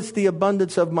 Because it's the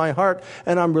abundance of my heart,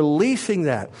 and I'm releasing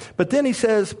that. But then he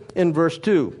says in verse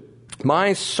 2,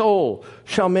 my soul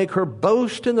shall make her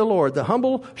boast in the Lord. The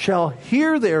humble shall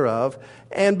hear thereof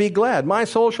and be glad. My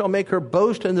soul shall make her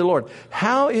boast in the Lord.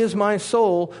 How is my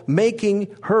soul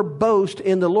making her boast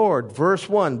in the Lord? Verse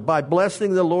 1, by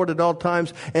blessing the Lord at all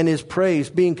times and His praise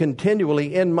being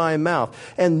continually in my mouth.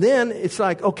 And then it's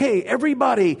like, okay,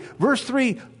 everybody, verse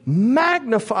 3,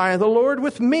 magnify the Lord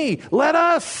with me. Let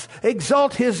us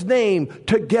exalt His name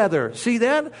together. See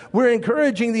that? We're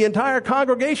encouraging the entire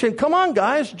congregation. Come on,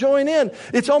 guys, join in.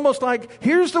 It's almost like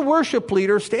here's the worship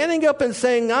leader standing up and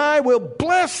saying, I will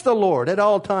bless the Lord at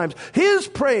all times. His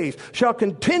praise shall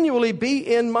continually be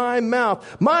in my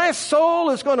mouth. My soul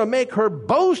is going to make her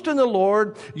boast in the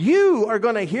Lord. You are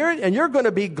going to hear it and you're going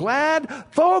to be glad.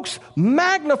 Folks,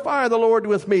 magnify the Lord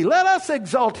with me. Let us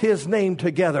exalt His name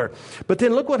together. But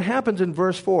then look what happens in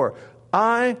verse 4.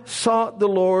 I sought the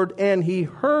Lord, and He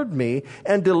heard me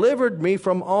and delivered me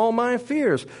from all my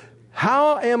fears.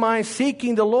 How am I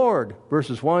seeking the Lord?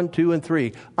 Verses 1, 2, and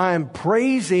 3. I am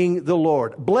praising the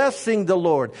Lord, blessing the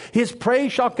Lord. His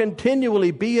praise shall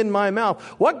continually be in my mouth.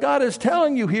 What God is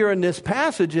telling you here in this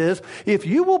passage is, if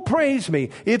you will praise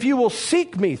me, if you will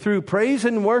seek me through praise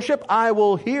and worship, I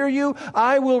will hear you,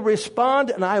 I will respond,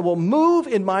 and I will move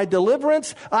in my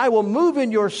deliverance. I will move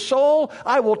in your soul.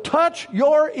 I will touch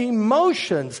your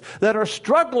emotions that are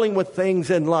struggling with things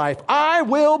in life. I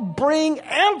will bring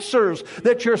answers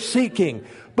that you're seeking.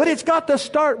 But it's got to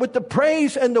start with the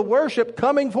praise and the worship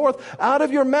coming forth out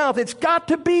of your mouth. It's got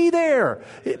to be there.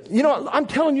 I'm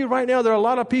telling you right now, there are a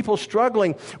lot of people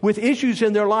struggling with issues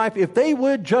in their life. If they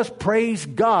would just praise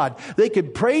God, they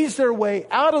could praise their way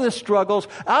out of the struggles,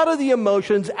 out of the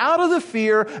emotions, out of the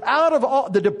fear, out of all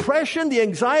the depression, the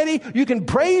anxiety. You can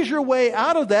praise your way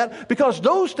out of that because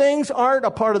those things aren't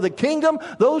a part of the kingdom.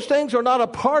 Those things are not a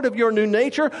part of your new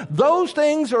nature. Those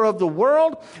things are of the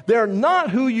world. They're not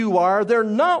who you are. They're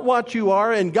not what you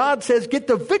are. And God says, get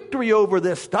the victory over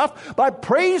this stuff by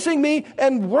praising me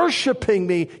and worshiping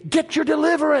me. Get your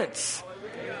deliverance.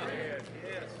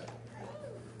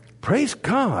 Praise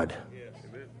God.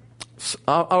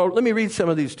 Let me read some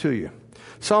of these to you.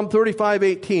 Psalm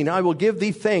 35:18, I will give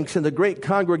thee thanks in the great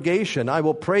congregation. I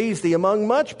will praise thee among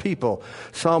much people.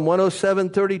 Psalm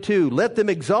 107:32, let them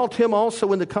exalt him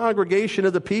also in the congregation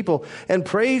of the people and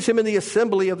praise him in the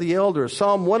assembly of the elders.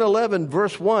 Psalm 111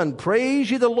 verse 1, praise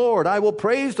ye the Lord. I will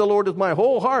praise the Lord with my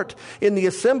whole heart in the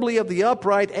assembly of the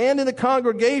upright and in the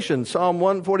congregation. Psalm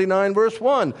 149 verse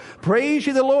 1, praise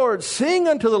ye the Lord. Sing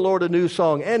unto the Lord a new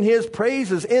song and His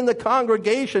praises in the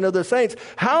congregation of the saints.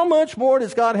 How much more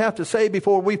does God have to say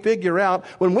before we figure out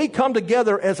when we come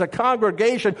together as a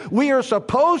congregation, we are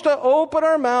supposed to open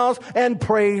our mouths and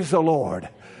praise the Lord.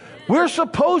 We're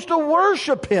supposed to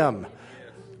worship Him.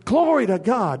 Glory to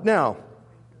God. Now,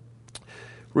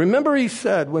 remember He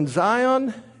said, when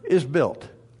Zion is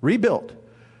rebuilt,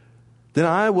 then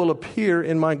I will appear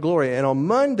in my glory. And on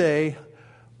Monday,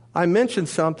 I mentioned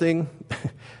something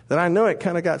that I know it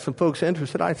kind of got some folks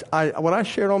interested. What I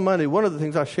shared on Monday, one of the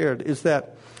things I shared is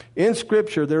that in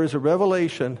Scripture, there is a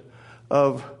revelation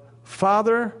of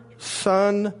Father,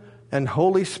 Son, and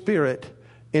Holy Spirit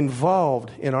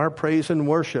involved in our praise and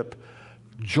worship,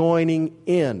 joining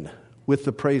in with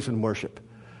the praise and worship.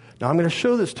 Now, I'm going to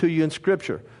show this to you in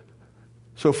Scripture.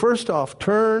 So first off,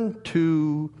 turn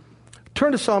to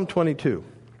Psalm 22.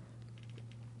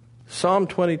 Psalm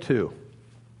 22.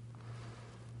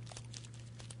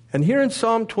 And here in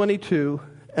Psalm 22,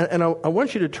 And I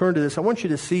want you to turn to this. I want you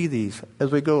to see these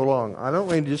as we go along. I don't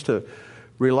want you just to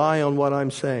rely on what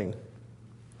I'm saying.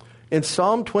 In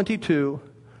Psalm 22,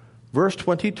 verse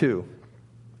 22,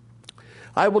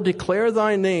 I will declare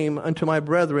thy name unto my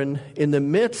brethren. In the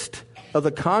midst of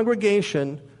the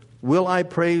congregation will I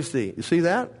praise thee. You see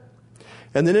that?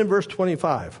 And then in verse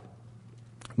 25,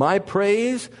 my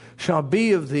praise shall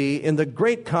be of thee in the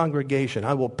great congregation.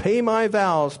 I will pay my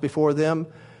vows before them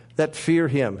that fear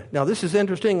him. Now, this is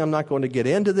interesting. I'm not going to get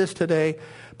into this today.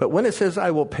 But when it says,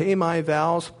 I will pay my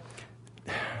vows,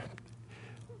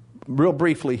 real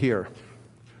briefly here,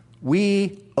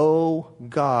 we owe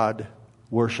God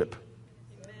worship.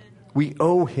 Amen. We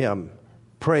owe him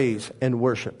praise and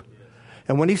worship.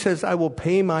 And when he says, I will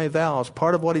pay my vows,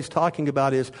 part of what he's talking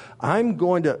about is, I'm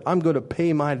going to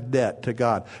pay my debt to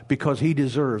God because he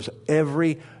deserves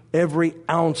every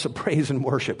ounce of praise and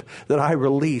worship that I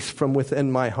release from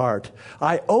within my heart.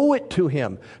 I owe it to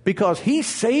him because he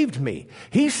saved me.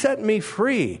 He set me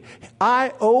free.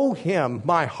 I owe him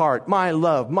my heart, my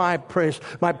love, my praise,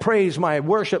 my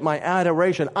worship, my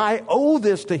adoration. I owe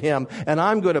this to him, and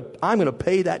I'm going to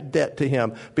pay that debt to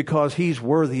him because he's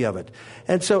worthy of it.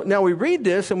 And so now we read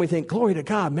this and we think, glory to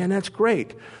God, man, that's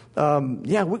great.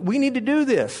 We need to do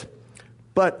this.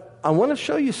 But I want to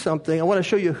show you something. I want to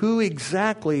show you who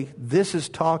exactly this is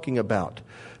talking about.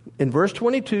 In verse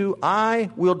 22, I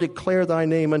will declare thy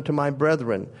name unto my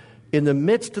brethren. In the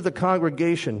midst of the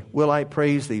congregation will I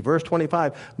praise thee. Verse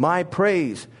 25, my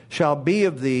praise shall be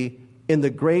of thee in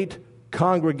the great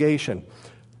congregation.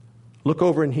 Look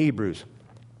over in Hebrews.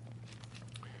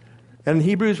 And in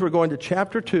Hebrews, we're going to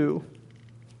chapter 2.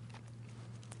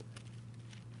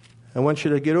 I want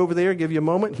you to get over there, give you a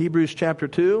moment. Hebrews chapter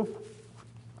 2.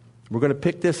 We're going to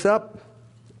pick this up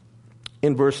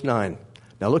in verse 9.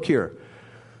 Now look here.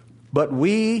 But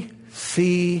we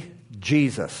see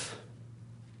Jesus,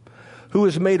 who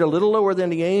is made a little lower than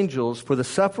the angels for the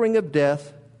suffering of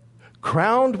death,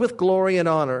 crowned with glory and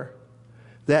honor,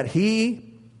 that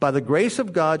he, by the grace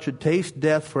of God, should taste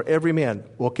death for every man.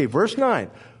 Okay, verse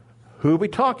 9. Who are we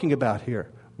talking about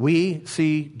here? We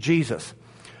see Jesus.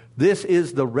 This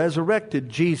is the resurrected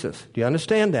Jesus. Do you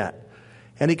understand that?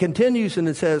 And he continues and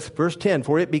it says, verse 10,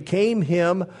 for it became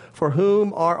him for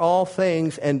whom are all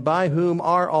things and by whom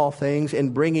are all things, in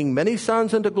bringing many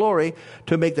sons into glory,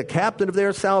 to make the captain of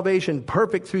their salvation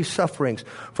perfect through sufferings.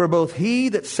 For both he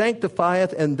that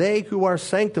sanctifieth and they who are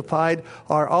sanctified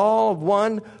are all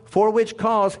one, for which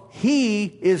cause he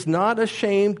is not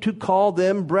ashamed to call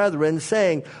them brethren,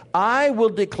 saying, I will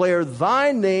declare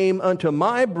thy name unto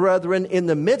my brethren. In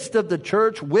the midst of the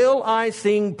church will I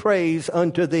sing praise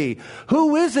unto thee.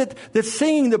 Who is it that's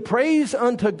singing the praise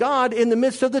unto God in the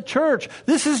midst of the church?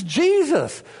 This is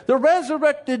Jesus, the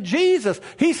resurrected Jesus.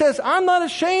 He says, I'm not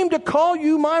ashamed to call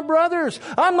you my brothers.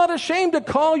 I'm not ashamed to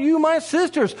call you my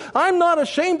sisters. I'm not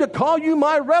ashamed to call you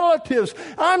my relatives.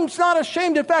 I'm not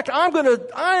ashamed. In fact, I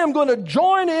am going to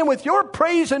join in with your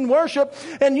praise and worship,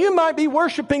 and you might be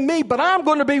worshiping me, but I'm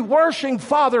going to be worshiping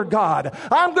Father God.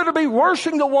 I'm going to be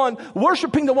worshiping the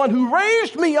one who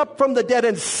raised me up from the dead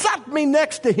and sat me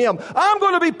next to him. I'm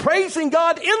going to be praising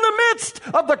God in the midst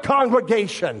of the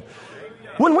congregation.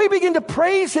 When we begin to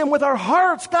praise him with our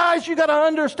hearts, guys, you got to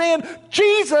understand,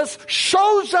 Jesus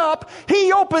shows up,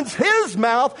 he opens his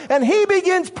mouth, and he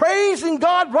begins praising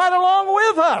God right along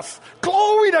with us.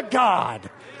 Glory to God.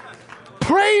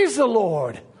 Praise the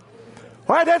Lord.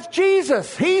 All right, that's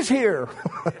Jesus. He's here.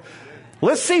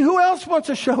 Let's see who else wants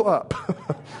to show up.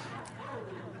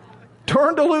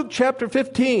 Turn to Luke chapter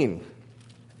 15.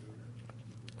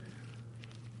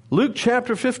 Luke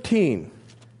chapter 15.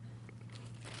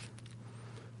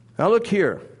 Now look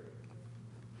here.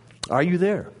 Are you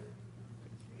there?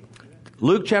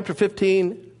 Luke chapter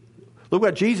 15. Look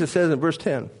what Jesus says in verse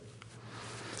 10.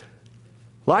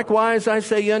 Likewise, I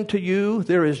say unto you,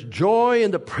 there is joy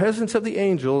in the presence of the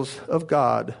angels of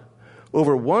God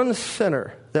over one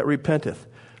sinner that repenteth.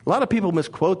 A lot of people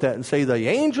misquote that and say the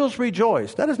angels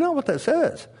rejoice. That is not what that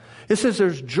says. It says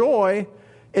there's joy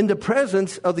in the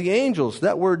presence of the angels.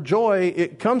 That word joy,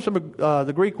 it comes from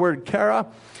the Greek word chara,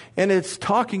 and it's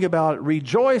talking about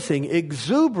rejoicing,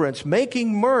 exuberance,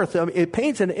 making mirth. It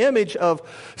paints an image of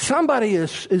somebody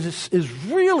is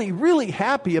really, really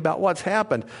happy about what's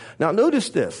happened. Now notice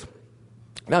this.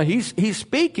 Now he's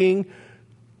speaking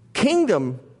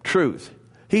kingdom truth.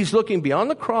 He's looking beyond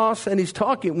the cross, and he's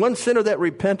talking one sinner that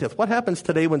repenteth. What happens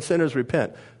today when sinners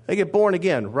repent? They get born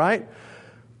again, right?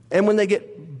 And when they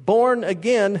get born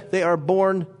again, they are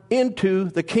born into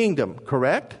the kingdom,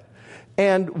 correct?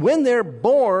 And when they're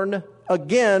born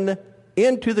again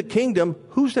into the kingdom,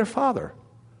 who's their father?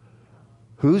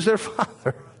 Who's their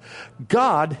father?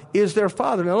 God is their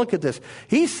Father. Now look at this.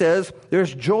 He says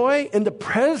there's joy in the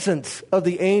presence of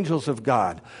the angels of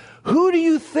God. Who do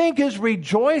you think is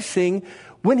rejoicing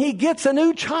when he gets a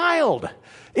new child?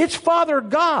 It's Father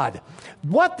God.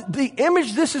 What the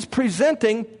image this is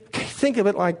presenting, think of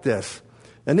it like this.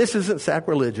 And this isn't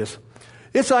sacrilegious.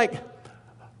 It's like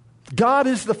God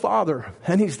is the Father,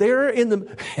 and he's there in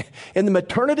the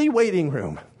maternity waiting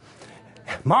room.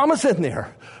 Mama's in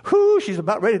there. Whoo, she's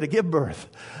about ready to give birth.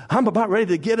 I'm about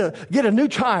ready to get a new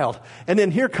child. And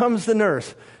then here comes the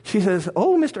nurse. She says,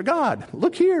 "Oh, Mr. God,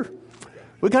 look here.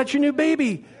 We got your new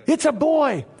baby. It's a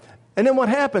boy." And then what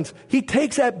happens? He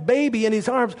takes that baby in his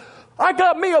arms. "I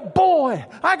got me a boy.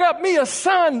 I got me a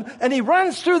son." And he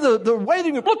runs through the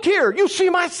waiting room. "Look here. You see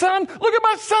my son? Look at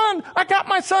my son. I got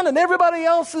my son." And everybody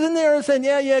else is in there and saying,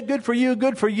 yeah, good for you.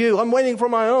 Good for you. I'm waiting for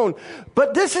my own.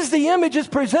 But this is the image it's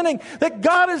presenting, that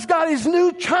God has got his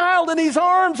new child in his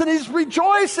arms, and he's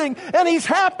rejoicing, and he's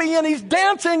happy, and he's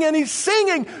dancing, and he's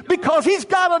singing because he's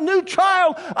got a new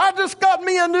child. "I just got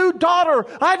me a new daughter.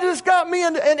 I just got me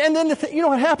and then you know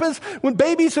what happens when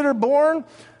babies that are born,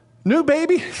 new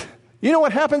babies? You know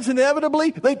what happens inevitably?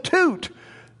 They toot.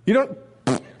 You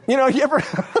ever?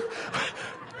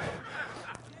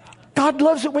 God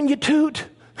loves it when you toot.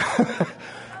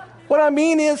 What I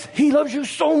mean is, he loves you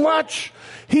so much,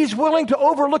 he's willing to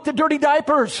overlook the dirty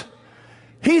diapers.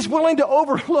 He's willing to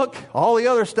overlook all the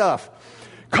other stuff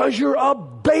because you're a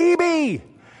baby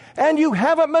and you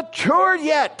haven't matured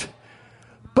yet.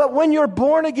 But when you're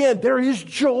born again, there is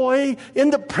joy in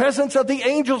the presence of the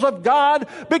angels of God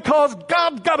because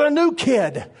God got a new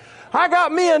kid. I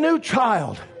got me a new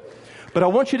child. But I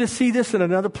want you to see this in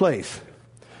another place.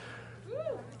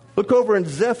 Look over in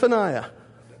Zephaniah.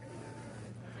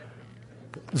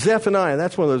 Zephaniah,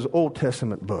 that's one of those Old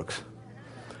Testament books.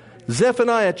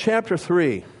 Zephaniah chapter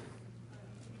 3.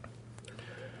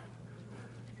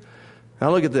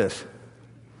 Now look at this.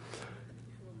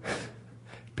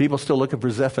 People still looking for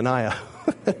Zephaniah.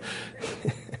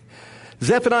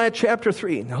 Zephaniah chapter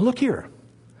 3. Now look here.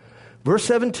 Verse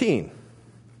 17.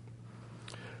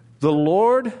 "The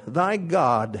Lord thy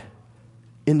God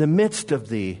in the midst of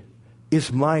thee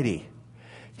is mighty.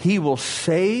 He will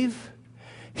save.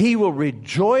 He will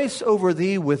rejoice over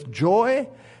thee with joy.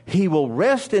 He will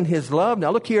rest in his love." Now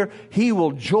look here. "He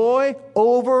will joy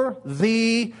over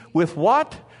thee with"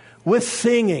 what? With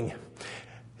singing.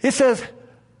 It says,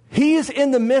 he is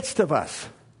in the midst of us.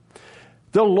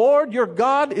 The Lord your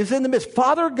God is in the midst.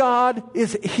 Father God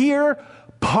is here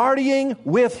partying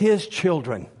with his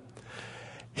children.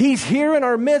 He's here in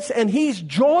our midst, and he's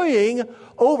joying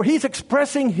over. He's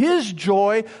expressing his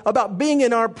joy about being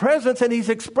in our presence, and he's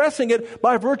expressing it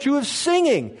by virtue of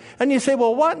singing. And you say,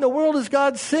 well, what in the world is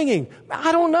God singing?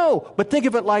 I don't know. But think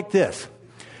of it like this.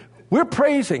 We're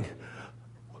praising.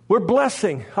 We're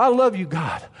blessing. I love you,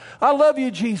 God. I love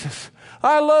you, Jesus.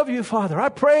 I love you, Father. I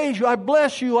praise you. I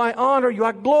bless you. I honor you.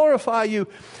 I glorify you.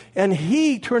 And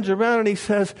he turns around and he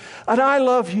says, and I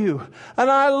love you. And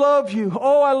I love you.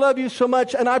 Oh, I love you so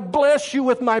much. And I bless you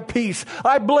with my peace.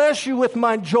 I bless you with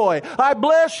my joy. I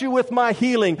bless you with my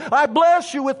healing. I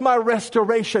bless you with my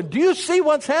restoration. Do you see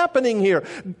what's happening here?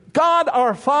 God,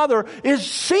 our Father, is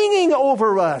singing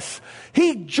over us.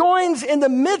 He joins in the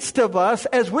midst of us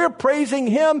as we're praising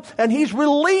him, and he's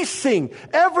releasing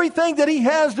everything that he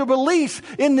has to release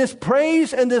in this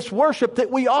praise and this worship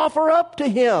that we offer up to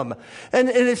him. And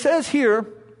it says here,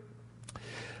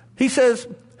 he says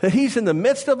that he's in the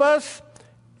midst of us,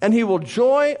 and he will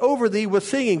joy over thee with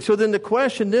singing. So then the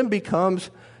question then becomes,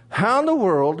 how in the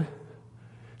world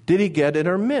did he get in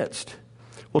our midst?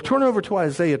 Well, turn over to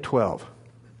Isaiah 12.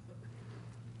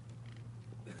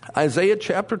 Isaiah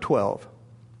chapter 12.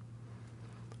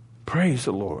 Praise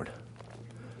the Lord.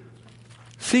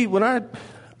 See, when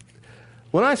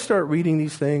I start reading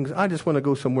these things, I just want to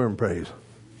go somewhere and praise.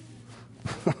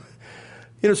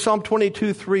 Psalm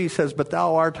 22:3 says, but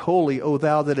thou art holy, O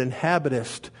thou that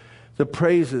inhabitest the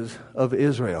praises of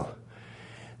Israel.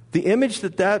 The image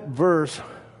that verse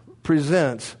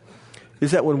presents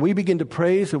is that when we begin to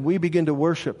praise and we begin to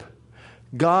worship,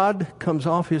 God comes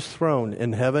off his throne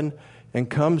in heaven and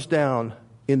comes down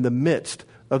in the midst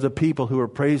of the people who are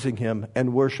praising him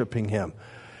and worshiping him.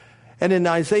 And in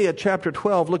Isaiah chapter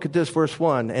 12, look at this, verse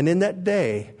 1. And in that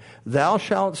day Thou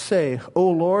shalt say, O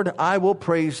Lord, I will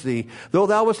praise thee. Though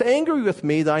thou wast angry with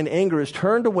me, thine anger is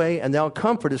turned away, and thou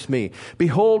comfortest me.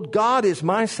 Behold, God is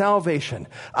my salvation.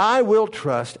 I will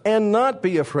trust and not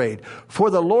be afraid. For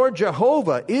the Lord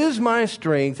Jehovah is my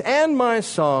strength and my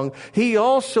song. He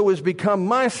also is become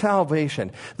my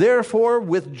salvation. Therefore,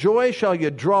 with joy shall ye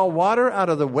draw water out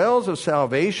of the wells of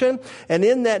salvation. And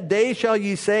in that day shall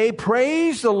ye say,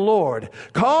 Praise the Lord.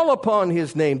 Call upon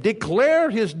his name. Declare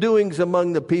his doings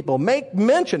among the people. Make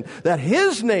mention that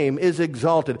his name is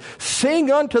exalted.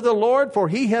 Sing unto the Lord, for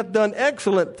he hath done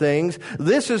excellent things.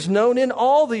 This is known in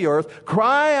all the earth.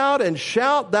 Cry out and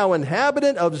shout, thou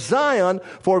inhabitant of Zion,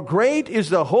 for great is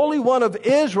the Holy One of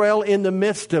Israel in the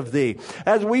midst of thee.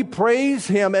 As we praise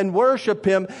him and worship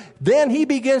him, then he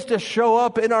begins to show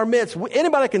up in our midst.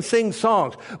 Anybody can sing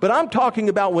songs, but I'm talking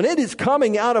about when it is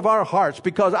coming out of our hearts,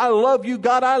 because I love you,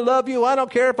 God, I love you. I don't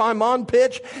care if I'm on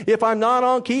pitch, if I'm not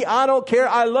on key, I don't care.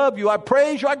 I love you. I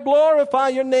praise you. I glorify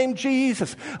your name,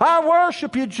 Jesus. I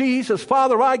worship you, Jesus.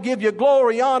 Father, I give you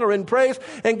glory, honor, and praise.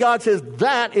 And God says,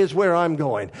 that is where I'm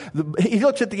going. He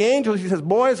looks at the angels. He says,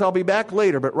 boys, I'll be back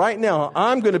later. But right now,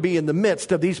 I'm going to be in the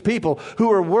midst of these people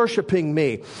who are worshiping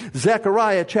me.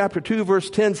 Zechariah chapter 2, verse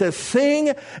 10 says,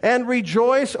 Sing and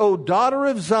rejoice, O daughter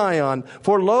of Zion,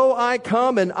 for lo, I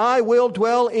come and I will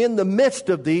dwell in the midst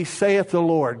of thee, saith the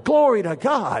Lord. Glory to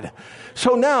God.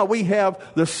 So now we have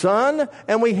the Son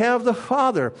and we have the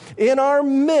Father in our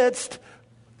midst,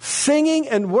 singing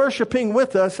and worshiping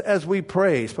with us as we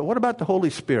praise. But what about the Holy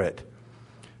Spirit?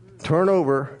 Turn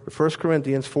over to 1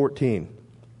 Corinthians 14.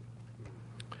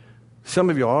 Some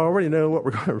of you already know what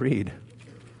we're going to read.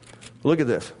 Look at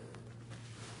this.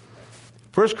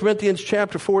 1 Corinthians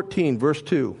chapter 14, verse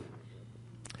 2.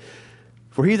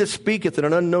 For he that speaketh in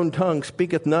an unknown tongue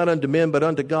speaketh not unto men, but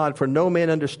unto God, for no man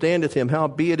understandeth him.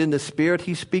 Howbeit in the Spirit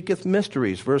he speaketh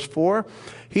mysteries. Verse 4,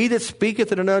 he that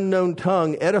speaketh in an unknown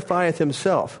tongue edifieth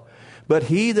himself, but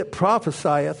he that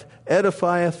prophesieth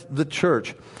edifieth the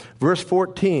church. Verse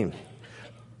 14,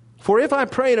 for if I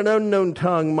pray in an unknown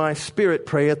tongue, my spirit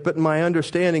prayeth, but my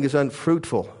understanding is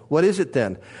unfruitful. What is it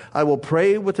then? I will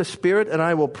pray with the Spirit, and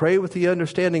I will pray with the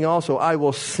understanding also. I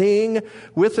will sing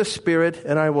with the Spirit,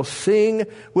 and I will sing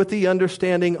with the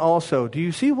understanding also. Do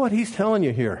you see what he's telling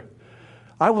you here?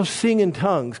 I will sing in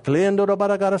tongues. You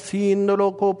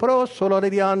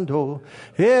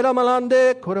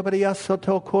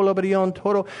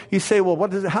say, well,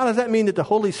 how does that mean that the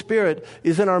Holy Spirit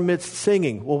is in our midst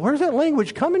singing? Well, where's that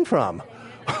language coming from?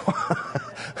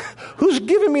 Who's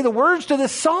giving me the words to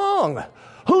this song?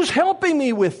 Who's helping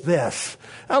me with this?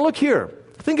 Now look here.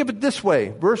 Think of it this way.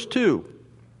 Verse 2.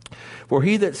 For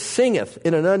he that singeth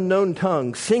in an unknown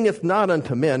tongue singeth not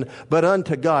unto men, but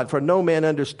unto God. For no man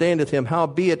understandeth him.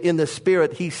 Howbeit in the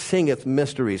Spirit he singeth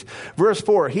mysteries. Verse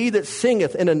 4. He that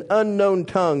singeth in an unknown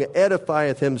tongue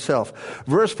edifieth himself.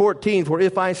 Verse 14. For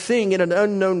if I sing in an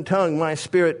unknown tongue, my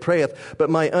spirit prayeth, but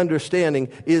my understanding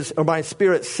is, or my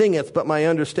spirit singeth, but my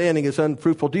understanding is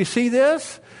unfruitful. Do you see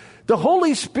this? The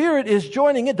Holy Spirit is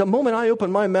joining in. The moment I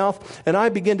open my mouth and I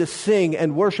begin to sing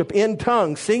and worship in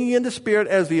tongues, singing in the Spirit,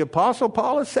 as the Apostle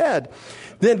Paul has said,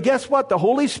 then guess what? The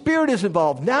Holy Spirit is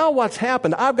involved. Now what's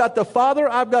happened? I've got the Father,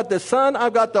 I've got the Son,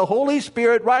 I've got the Holy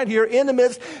Spirit right here in the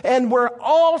midst, and we're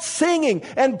all singing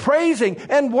and praising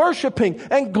and worshiping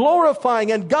and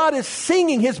glorifying, and God is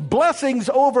singing His blessings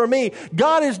over me.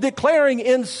 God is declaring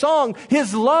in song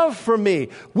His love for me.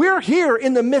 We're here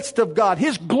in the midst of God.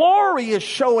 His glory is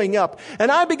showing up,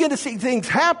 and I begin to see things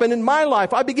happen in my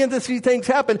life. I begin to see things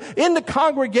happen in the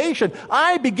congregation.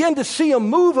 I begin to see a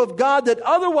move of God that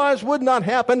otherwise would not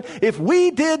happen if we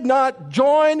did not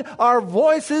join our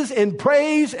voices in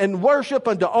praise and worship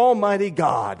unto Almighty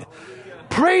God.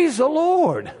 Praise the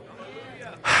Lord.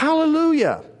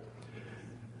 Hallelujah.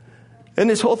 And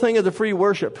this whole thing of the free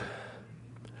worship.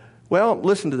 Well,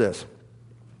 listen to this.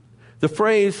 The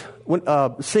phrase,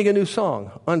 sing a new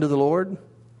song unto the Lord.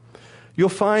 You'll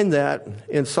find that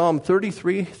in Psalm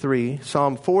 33:3,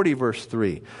 Psalm 40 verse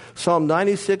 3, Psalm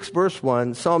 96 verse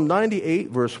 1, Psalm 98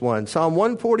 verse 1, Psalm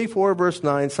 144 verse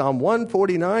 9, Psalm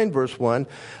 149 verse 1,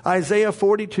 Isaiah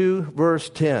 42 verse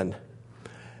 10.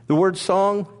 The word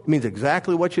song means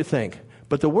exactly what you think.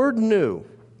 But the word new,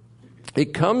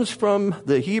 it comes from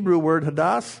the Hebrew word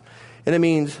hadas, and it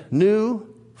means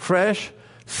new, fresh,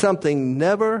 something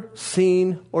never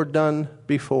seen or done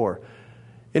before.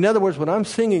 In other words, when I'm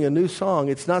singing a new song,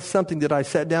 it's not something that I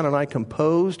sat down and I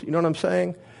composed. You know what I'm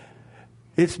saying?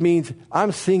 It means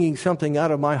I'm singing something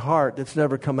out of my heart that's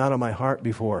never come out of my heart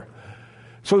before.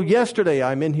 So yesterday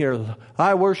I'm in here,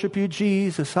 I worship you,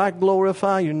 Jesus, I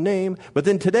glorify your name. But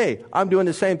then today I'm doing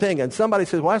the same thing. And somebody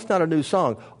says, well, that's not a new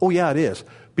song. Oh, yeah, it is.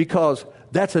 Because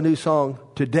that's a new song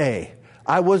today.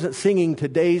 I wasn't singing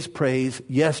today's praise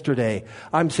yesterday.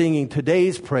 I'm singing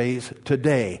today's praise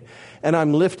today. And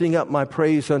I'm lifting up my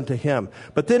praise unto him.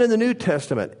 But then in the New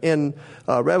Testament, in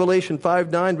Revelation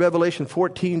 5:9, Revelation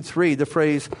 14:3, the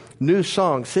phrase new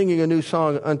song, singing a new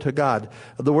song unto God.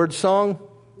 The word song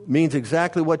means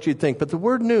exactly what you'd think. But the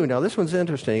word new, now this one's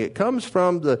interesting. It comes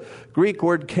from the Greek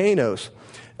word kainos.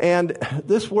 And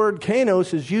this word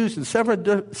kainos is used in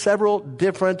several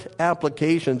different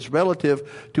applications relative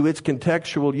to its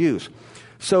contextual use.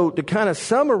 So to kind of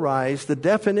summarize the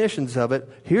definitions of it,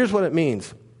 here's what it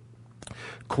means.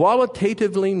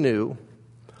 Qualitatively new,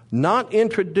 not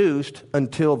introduced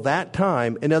until that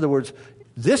time. In other words,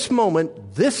 this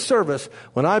moment, this service,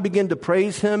 when I begin to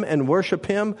praise him and worship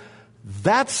him,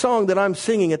 that song that I'm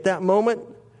singing at that moment,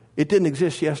 it didn't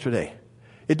exist yesterday.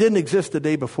 It didn't exist the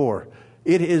day before.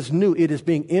 It is new. It is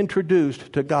being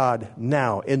introduced to God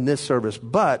now in this service.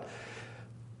 But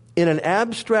in an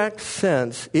abstract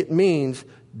sense, it means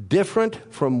different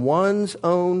from one's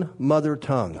own mother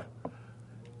tongue.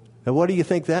 Now, what do you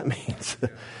think that means?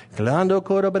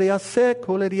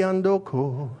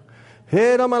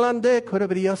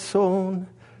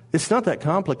 It's not that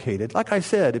complicated. Like I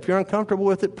said, if you're uncomfortable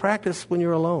with it, practice when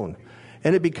you're alone.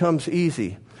 And it becomes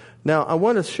easy. Now, I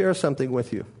want to share something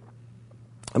with you.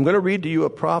 I'm going to read to you a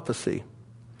prophecy.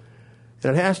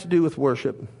 And it has to do with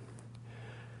worship.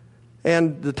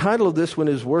 And the title of this one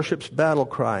is Worship's Battle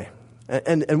Cry.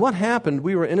 And what happened,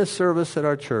 we were in a service at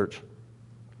our church.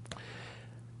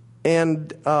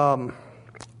 And, I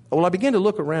began to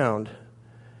look around.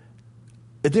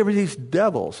 There were these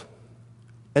devils.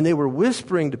 And they were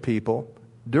whispering to people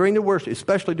during the worship,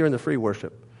 especially during the free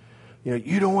worship.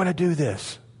 You don't want to do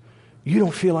this. You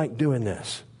don't feel like doing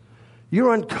this.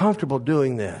 You're uncomfortable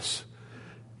doing this.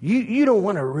 You don't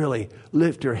want to really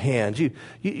lift your hands.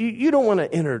 You don't want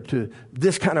to enter to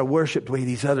this kind of worship the way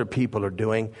these other people are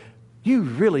doing. You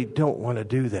really don't want to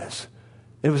do this.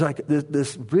 It was like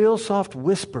this real soft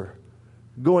whisper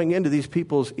going into these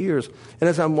people's ears. And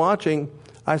as I'm watching,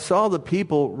 I saw the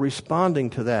people responding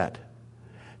to that.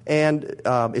 And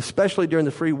especially during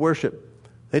the free worship,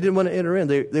 they didn't want to enter in.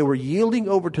 They were yielding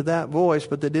over to that voice,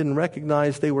 but they didn't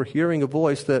recognize they were hearing a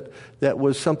voice that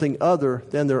was something other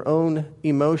than their own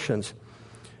emotions.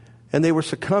 And they were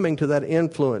succumbing to that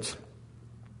influence.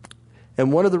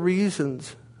 And one of the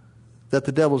reasons that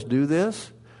the devils do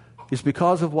this is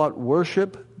because of what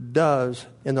worship does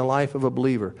in the life of a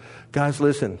believer. Guys,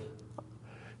 listen.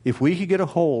 If we could get a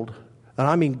hold, and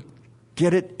I mean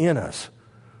get it in us,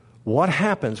 what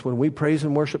happens when we praise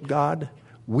and worship God?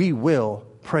 We will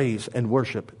praise and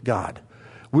worship God.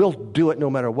 We'll do it no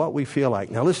matter what we feel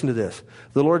like. Now listen to this.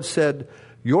 The Lord said,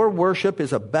 your worship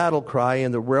is a battle cry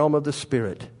in the realm of the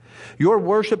Spirit. Your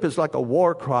worship is like a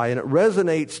war cry, and it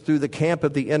resonates through the camp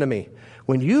of the enemy.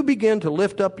 When you begin to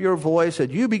lift up your voice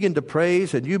and you begin to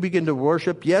praise and you begin to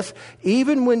worship, yes,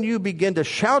 even when you begin to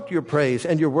shout your praise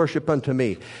and your worship unto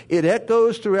me, it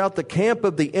echoes throughout the camp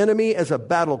of the enemy as a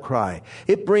battle cry.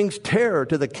 It brings terror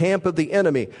to the camp of the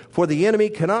enemy, for the enemy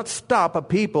cannot stop a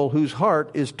people whose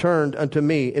heart is turned unto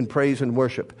me in praise and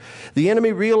worship. The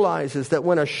enemy realizes that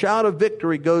when a shout of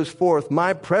victory goes forth,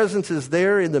 my presence is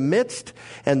there in the midst,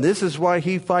 and this is why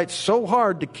he fights so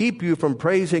hard to keep you from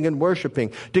praising and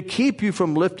worshiping, to keep you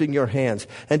from lifting your hands,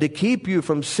 and to keep you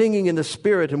from singing in the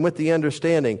Spirit and with the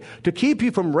understanding, to keep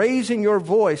you from raising your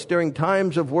voice during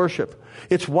times of worship.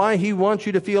 It's why he wants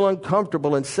you to feel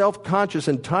uncomfortable and self-conscious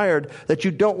and tired that you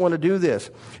don't want to do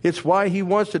this. It's why he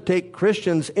wants to take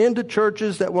Christians into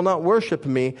churches that will not worship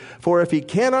me, for if he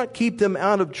cannot keep them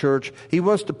out of church, he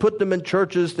wants to put them in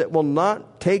churches that will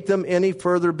not take them any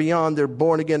further beyond their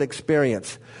born-again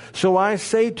experience. So I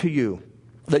say to you,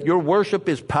 that your worship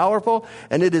is powerful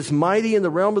and it is mighty in the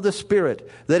realm of the Spirit,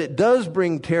 that it does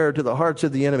bring terror to the hearts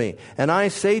of the enemy. And I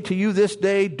say to you this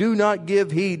day, do not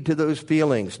give heed to those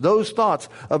feelings, those thoughts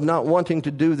of not wanting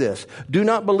to do this. Do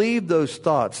not believe those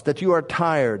thoughts that you are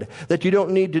tired, that you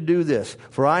don't need to do this.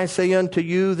 For I say unto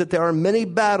you that there are many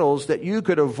battles that you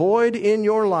could avoid in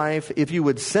your life if you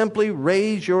would simply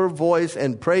raise your voice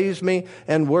and praise me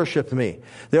and worship me.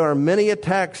 There are many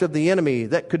attacks of the enemy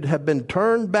that could have been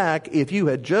turned back if you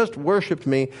had had just worshiped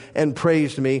me and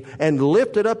praised me and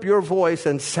lifted up your voice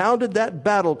and sounded that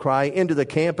battle cry into the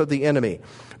camp of the enemy.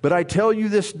 But I tell you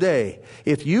this day,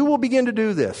 if you will begin to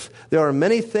do this, there are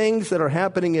many things that are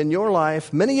happening in your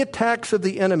life, many attacks of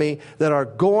the enemy that are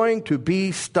going to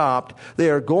be stopped. They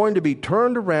are going to be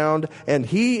turned around, and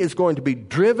he is going to be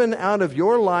driven out of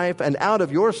your life and out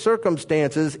of your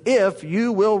circumstances if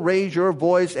you will raise your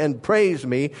voice and praise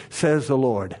me, says the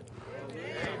Lord.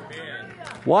 Amen.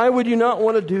 Why would you not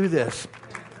want to do this?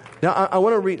 Now, I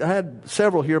want to read, I had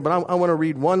several here, but I want to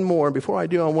read one more. Before I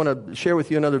do, I want to share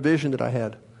with you another vision that I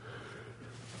had.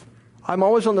 I'm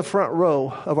always on the front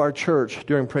row of our church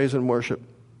during praise and worship,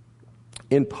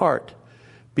 in part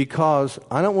because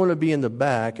I don't want to be in the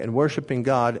back and worshiping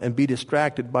God and be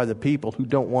distracted by the people who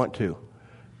don't want to.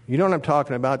 You know what I'm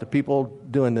talking about, the people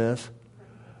doing this,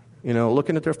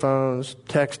 looking at their phones,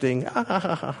 texting.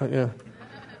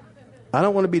 I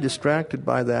don't want to be distracted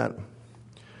by that.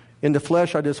 In the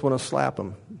flesh, I just want to slap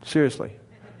them, seriously.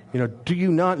 Do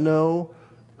you not know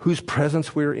whose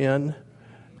presence we're in?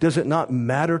 Does it not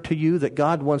matter to you that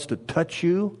God wants to touch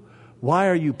you? Why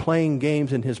are you playing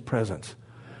games in his presence?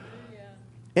 Yeah.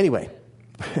 Anyway,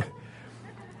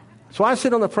 so I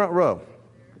sit on the front row.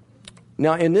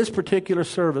 Now, in this particular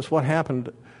service, what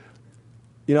happened,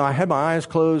 I had my eyes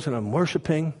closed and I'm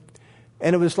worshiping,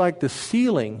 and it was like the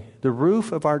ceiling, the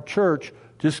roof of our church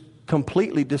just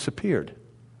completely disappeared.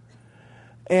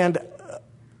 And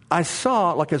I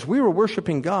saw, like as we were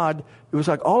worshiping God, it was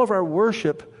like all of our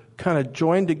worship kind of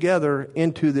joined together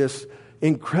into this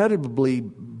incredibly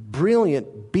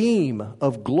brilliant beam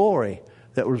of glory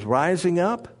that was rising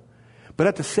up. But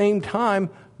at the same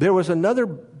time, there was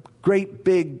another great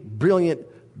big brilliant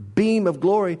beam of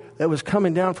glory that was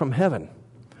coming down from heaven.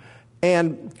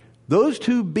 And those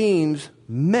two beams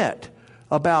met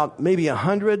about maybe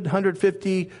 100,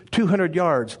 150, 200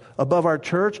 yards above our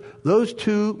church. Those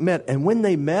two met. And when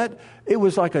they met, it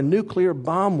was like a nuclear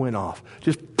bomb went off.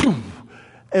 Just boom.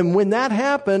 And when that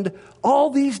happened, all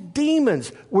these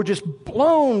demons were just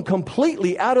blown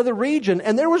completely out of the region,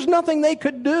 and there was nothing they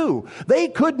could do. They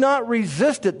could not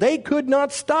resist it. They could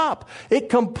not stop. It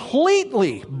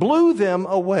completely blew them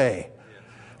away.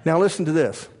 Now listen to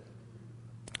this.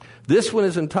 This one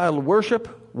is entitled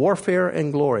Worship, Warfare,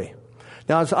 and Glory.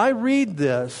 Now as I read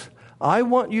this, I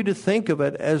want you to think of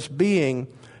it as being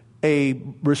a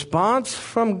response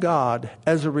from God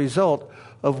as a result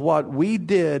of what we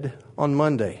did on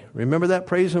Monday. Remember that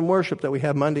praise and worship that we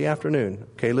have Monday afternoon?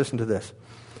 Okay, listen to this.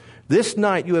 This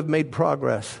night you have made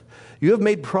progress. You have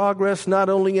made progress not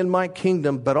only in my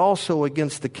kingdom, but also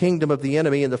against the kingdom of the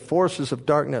enemy and the forces of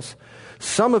darkness.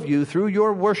 Some of you, through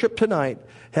your worship tonight,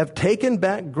 have taken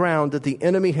back ground that the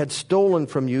enemy had stolen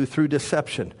from you through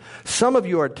deception. Some of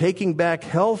you are taking back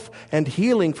health and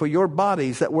healing for your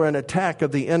bodies that were an attack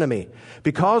of the enemy.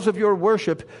 Because of your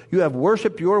worship, you have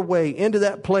worshiped your way into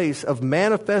that place of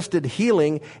manifested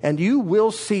healing, and you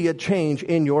will see a change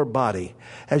in your body.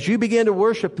 As you begin to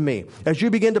worship me, as you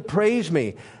begin to praise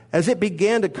me, as it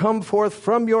began to come forth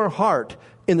from your heart,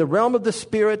 in the realm of the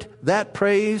Spirit, that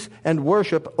praise and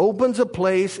worship opens a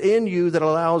place in you that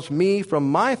allows me from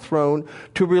my throne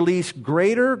to release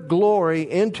greater glory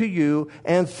into you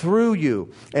and through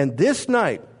you. And this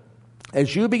night,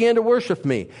 as you began to worship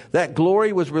me, that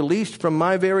glory was released from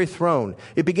my very throne.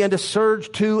 It began to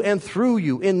surge to and through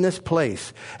you in this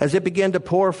place. As it began to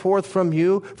pour forth from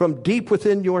you, from deep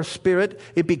within your spirit,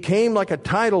 it became like a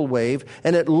tidal wave,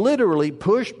 and it literally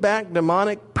pushed back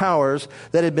demonic powers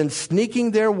that had been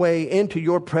sneaking their way into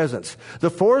your presence. The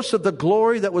force of the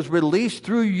glory that was released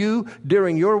through you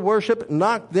during your worship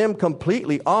knocked them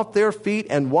completely off their feet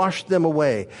and washed them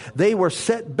away. They were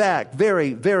set back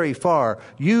very, very far.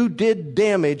 You did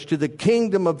damage to the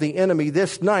kingdom of the enemy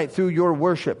this night through your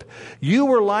worship. You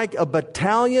were like a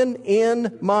battalion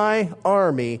in my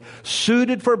army,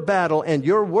 suited for battle, and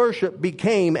your worship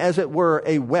became, as it were,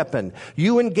 a weapon.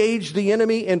 You engaged the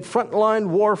enemy in frontline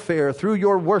warfare through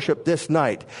your worship this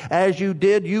night. As you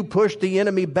did, you pushed the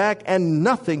enemy back, and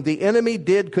nothing the enemy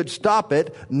did could stop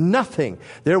it. Nothing.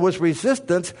 There was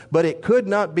resistance, but it could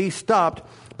not be stopped.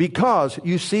 Because,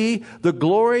 you see, the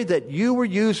glory that you were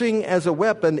using as a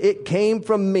weapon, it came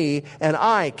from me, and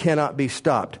I cannot be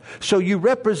stopped. So you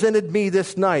represented me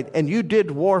this night, and you did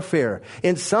warfare.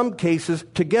 In some cases,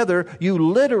 together, you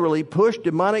literally pushed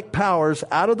demonic powers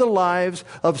out of the lives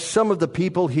of some of the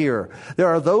people here. There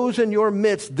are those in your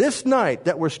midst this night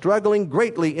that were struggling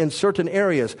greatly in certain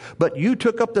areas, but you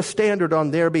took up the standard on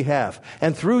their behalf.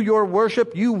 And through your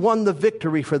worship, you won the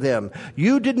victory for them.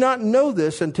 You did not know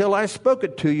this until I spoke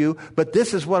it to you, but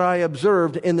this is what I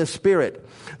observed in the Spirit.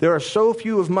 There are so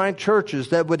few of my churches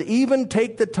that would even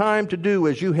take the time to do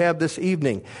as you have this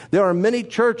evening. There are many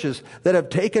churches that have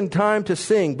taken time to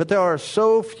sing, but there are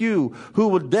so few who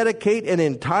will dedicate an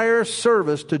entire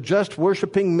service to just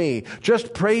worshiping me,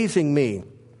 just praising me.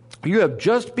 You have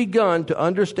just begun to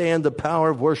understand the power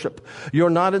of worship.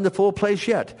 You're not in the full place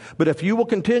yet. But if you will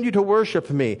continue to worship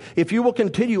me, if you will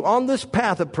continue on this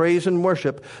path of praise and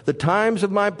worship, the times of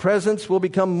my presence will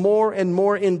become more and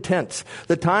more intense.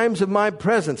 The times of my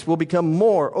presence will become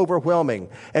more overwhelming.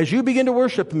 As you begin to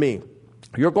worship me,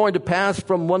 you're going to pass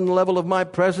from one level of my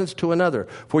presence to another.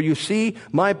 For you see,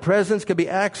 my presence can be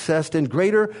accessed in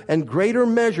greater and greater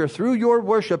measure through your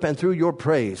worship and through your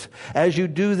praise. As you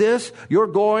do this, you're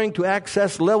going to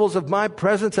access levels of my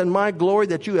presence and my glory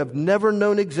that you have never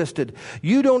known existed.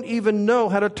 You don't even know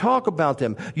how to talk about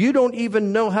them. You don't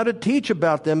even know how to teach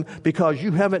about them because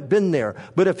you haven't been there.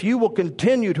 But if you will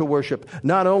continue to worship,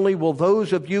 not only will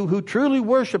those of you who truly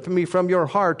worship me from your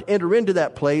heart enter into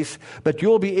that place, but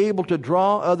you'll be able to draw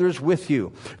others with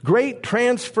you. Great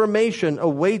transformation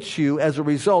awaits you as a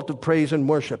result of praise and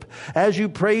worship. As you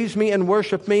praise me and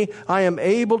worship me, I am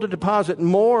able to deposit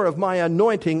more of my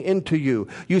anointing into you.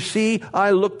 You see,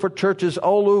 I look for churches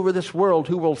all over this world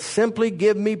who will simply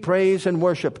give me praise and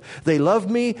worship. They love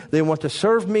me, they want to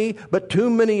serve me, but too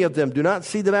many of them do not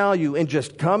see the value in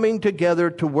just coming together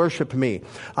to worship me.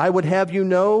 I would have you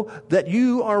know that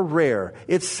you are rare.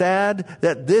 It's sad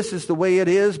that this is the way it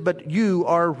is, but you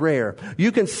are rare.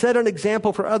 You can set an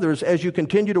example for others as you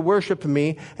continue to worship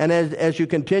me and as you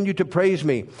continue to praise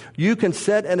me. You can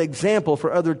set an example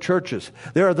for other churches.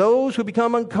 There are those who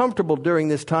become uncomfortable during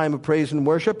this time of praise and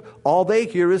worship. All they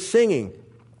hear is singing.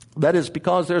 That is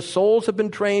because their souls have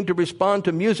been trained to respond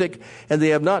to music and they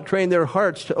have not trained their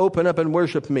hearts to open up and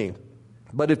worship me.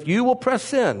 But if you will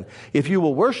press in, if you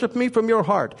will worship me from your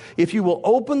heart, if you will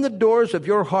open the doors of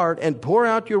your heart and pour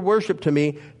out your worship to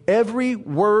me, every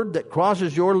word that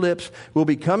crosses your lips will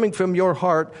be coming from your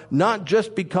heart, not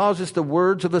just because it's the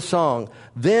words of a song.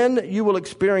 Then you will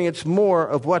experience more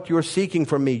of what you're seeking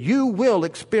from me. You will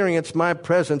experience my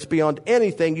presence beyond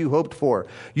anything you hoped for.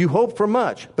 You hope for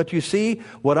much, but you see,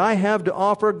 what I have to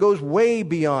offer goes way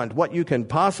beyond what you can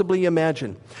possibly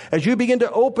imagine. As you begin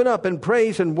to open up and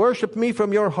praise and worship me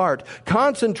from your heart,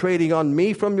 concentrating on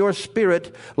me from your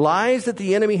spirit, lies that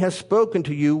the enemy has spoken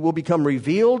to you will become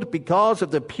revealed because of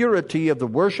the purity of the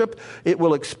worship. It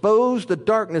will expose the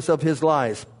darkness of his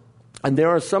lies. And there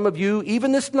are some of you,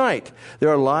 even this night, there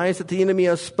are lies that the enemy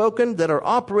has spoken that are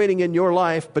operating in your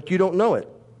life, but you don't know it.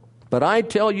 But I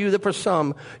tell you that for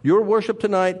some, your worship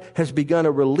tonight has begun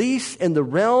a release in the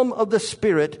realm of the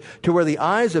Spirit to where the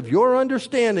eyes of your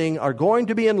understanding are going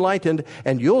to be enlightened,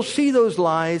 and you'll see those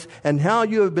lies and how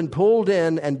you have been pulled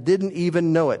in and didn't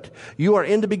even know it. You are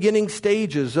in the beginning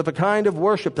stages of a kind of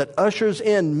worship that ushers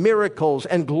in miracles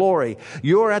and glory.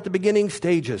 You're at the beginning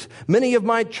stages. Many of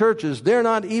my churches, they're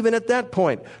not even at that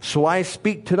point. So I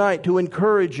speak tonight to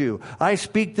encourage you. I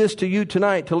speak this to you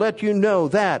tonight to let you know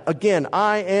that, again,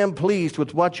 I am pleased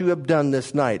with what you have done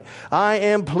this night. I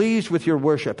am pleased with your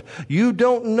worship. You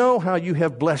don't know how you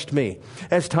have blessed me.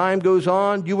 As time goes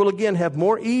on, you will again have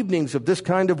more evenings of this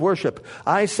kind of worship.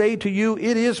 I say to you,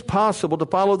 it is possible to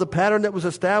follow the pattern that was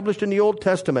established in the Old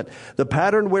Testament, the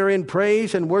pattern wherein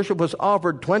praise and worship was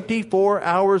offered 24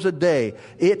 hours a day.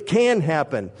 It can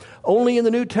happen. Only in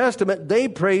the New Testament, they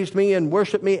praised me and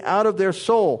worshiped me out of their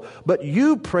soul. But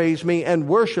you praise me and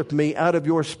worship me out of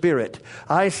your spirit.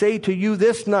 I say to you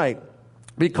this night,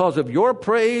 because of your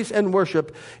praise and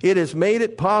worship, it has made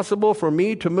it possible for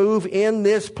me to move in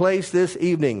this place this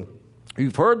evening.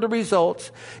 You've heard the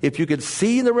results. If you could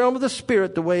see in the realm of the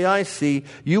Spirit the way I see,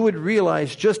 you would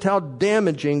realize just how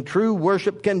damaging true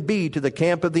worship can be to the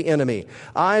camp of the enemy.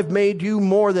 I've made you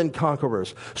more than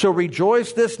conquerors. So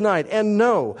rejoice this night and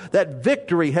know that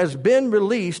victory has been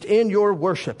released in your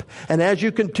worship. And as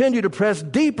you continue to press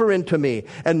deeper into me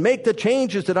and make the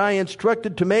changes that I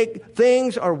instructed to make,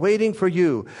 things are waiting for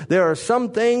you. There are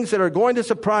some things that are going to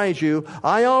surprise you.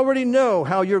 I already know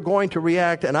how you're going to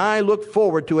react, and I look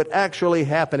forward to it actually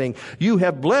happening. You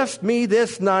have blessed me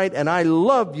this night, and I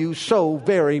love you so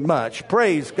very much.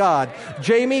 Praise God.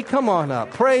 Jamie, come on up.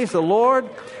 Praise the Lord.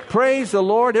 Praise the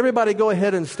Lord. Everybody go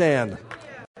ahead and stand.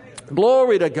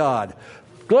 Glory to God.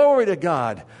 Glory to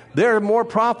God. There are more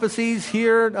prophecies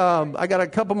here. I got a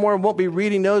couple more. I won't be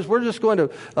reading those. We're just going to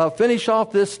finish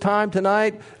off this time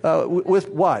tonight with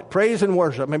what? Praise and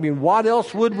worship. I mean, what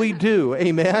else would we do?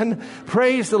 Amen.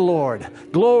 Praise the Lord.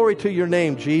 Glory to your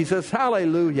name, Jesus.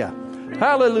 Hallelujah.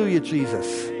 Hallelujah, Jesus.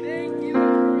 Thank you.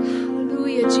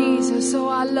 Hallelujah, Jesus. Oh,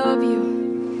 I love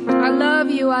you.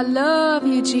 I love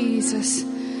you, Jesus.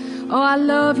 Oh, I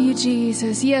love you,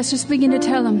 Jesus. Yes, just begin to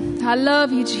tell him, I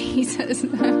love you, Jesus.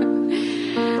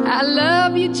 I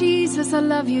love you, Jesus. I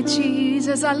love you,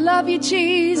 Jesus. I love you,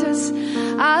 Jesus.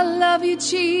 I love you,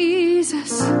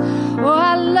 Jesus. Oh,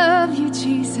 I love you,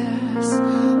 Jesus.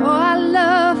 Oh, I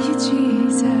love you,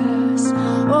 Jesus.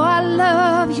 Oh, I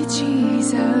love you,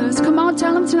 Jesus. Come on,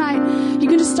 tell him tonight. You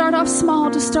can just start off small.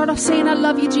 Just start off saying, I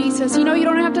love you, Jesus. You know, you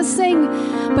don't have to sing,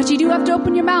 but you do have to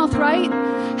open your mouth, right?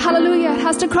 Hallelujah. It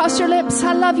has to cross your lips.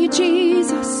 I love you,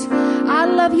 Jesus. I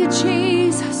love you,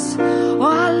 Jesus. Oh,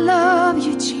 I love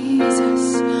you,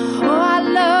 Jesus. Oh, I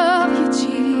love you,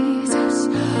 Jesus.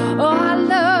 Oh, I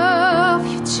love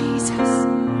you, Jesus.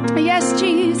 Yes,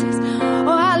 Jesus. Oh,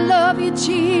 I love you,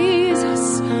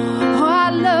 Jesus. Oh,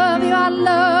 I love you. I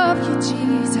love you,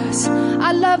 Jesus.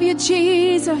 I love you,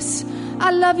 Jesus. I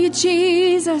love you,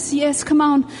 Jesus. Yes, come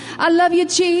on. I love you,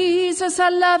 Jesus. I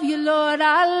love you, Lord.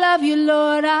 I love you,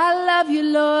 Lord. I love you,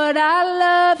 Lord. I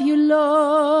love you,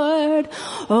 Lord.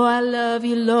 Oh, I love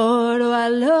you, Lord. Oh, I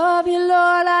love you,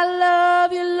 Lord. I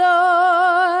love you,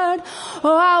 Lord.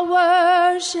 Oh,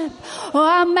 I worship. Oh,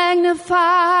 I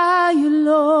magnify you,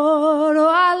 Lord. Oh,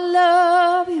 I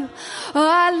love you. Oh,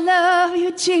 I love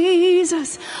you,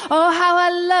 Jesus. Oh, how I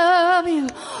love you.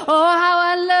 Oh, how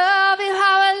I love you.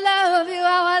 How I love you.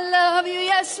 How I love you.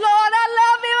 Yes, Lord, I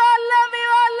love you. I love you.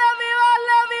 I love you. I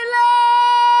love you,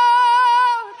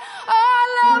 Lord. Oh, I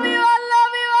love you. I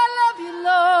love you. I love you,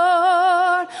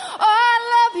 Lord. Oh, I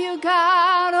love you,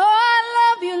 God. Oh, I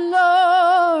love you,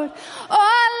 Lord. Oh,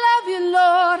 I love you,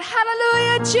 Lord.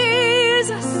 Hallelujah,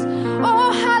 Jesus.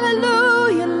 Oh,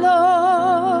 hallelujah,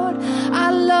 Lord. I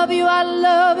love you. I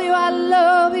love you. I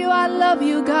love you. I love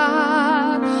you,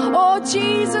 God. Oh,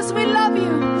 Jesus, we love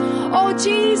you. Oh,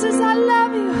 Jesus, I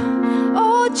love you.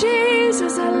 Oh,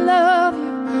 Jesus, I love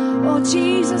you. Oh,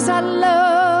 Jesus, I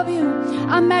love you.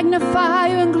 I magnify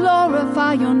you and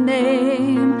glorify your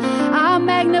name. I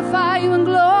magnify you and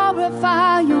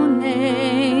glorify your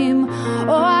name.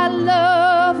 Oh, I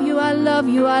love you. I love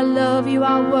you. I love you.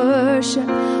 I worship.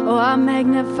 Oh, I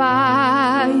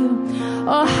magnify you.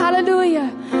 Oh,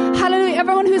 hallelujah. Hallelujah.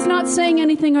 Everyone who's not saying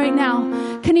anything right now,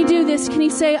 can you do this? Can you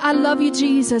say, I love you,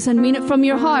 Jesus, and mean it from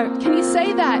your heart? Can you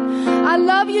say that? I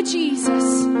love you,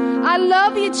 Jesus. I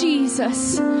love you,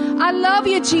 Jesus. I love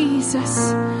you,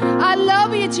 Jesus. I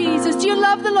love you, Jesus. Do you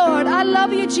love the Lord? I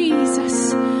love you,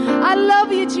 Jesus. I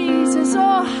love you, Jesus.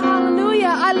 Oh,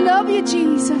 hallelujah. I love you,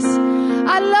 Jesus.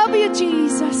 I love you,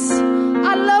 Jesus.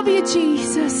 I love you,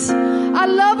 Jesus. I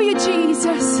love you,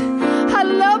 Jesus. I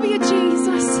love you,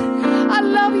 Jesus. I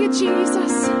love you,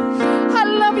 Jesus. I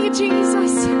love you,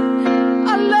 Jesus.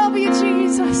 I love you,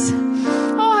 Jesus.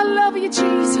 Oh, I love you,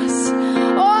 Jesus.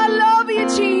 Oh, I love you,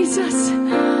 Jesus.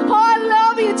 Oh, I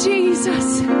love you,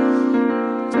 Jesus.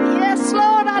 Yes,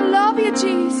 Lord, I love you,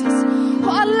 Jesus. Oh,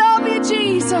 I love you,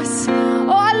 Jesus.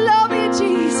 Oh, I love you,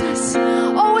 Jesus.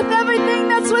 Oh, with everything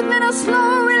that's within us,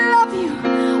 Lord, we love you.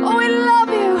 Oh, we love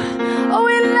you. Oh,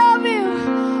 we love you.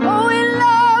 Oh, we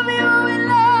love you. Oh, we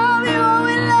love you. Oh,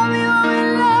 we love you. Oh, we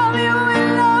love you. Oh, we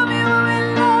love you. Oh, we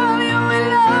love you. Oh, we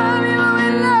love you. Oh, we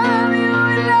love you. Oh,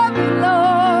 we love you,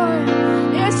 Lord.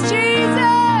 Yes,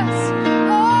 Jesus.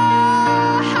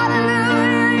 Oh,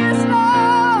 hallelujah. Yes,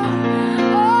 Lord.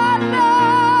 Oh, I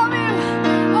love you.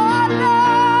 Oh, I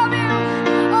love you.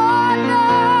 Oh, I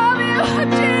love you,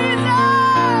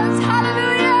 Jesus.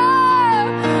 Hallelujah.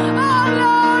 Oh,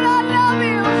 Lord, I love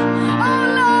you. Oh,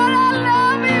 Lord, I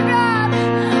love you, God.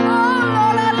 Oh,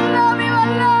 Lord, I love you. I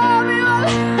love you.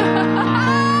 I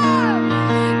love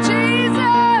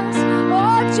Jesus.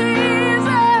 Oh,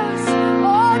 Jesus.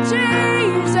 Oh,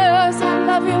 Jesus. I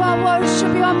love you. I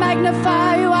worship you. I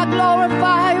magnify you. I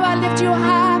glorify you. I lift you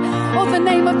high. Oh, the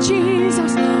name of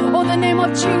Jesus. Oh, the name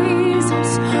of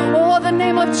Jesus. Oh, the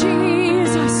name of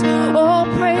Jesus. Oh,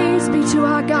 praise be to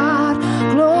our God.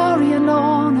 Glory and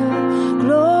honor.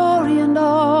 Glory and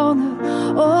honor.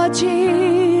 Oh,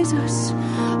 Jesus.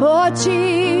 Oh,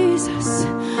 Jesus.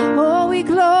 Oh, we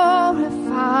glorify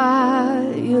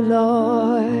you,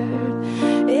 Lord.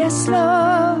 Yes,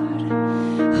 Lord.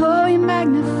 Oh, we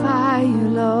magnify you,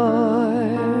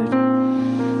 Lord.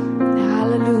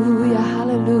 Hallelujah.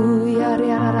 Hallelujah.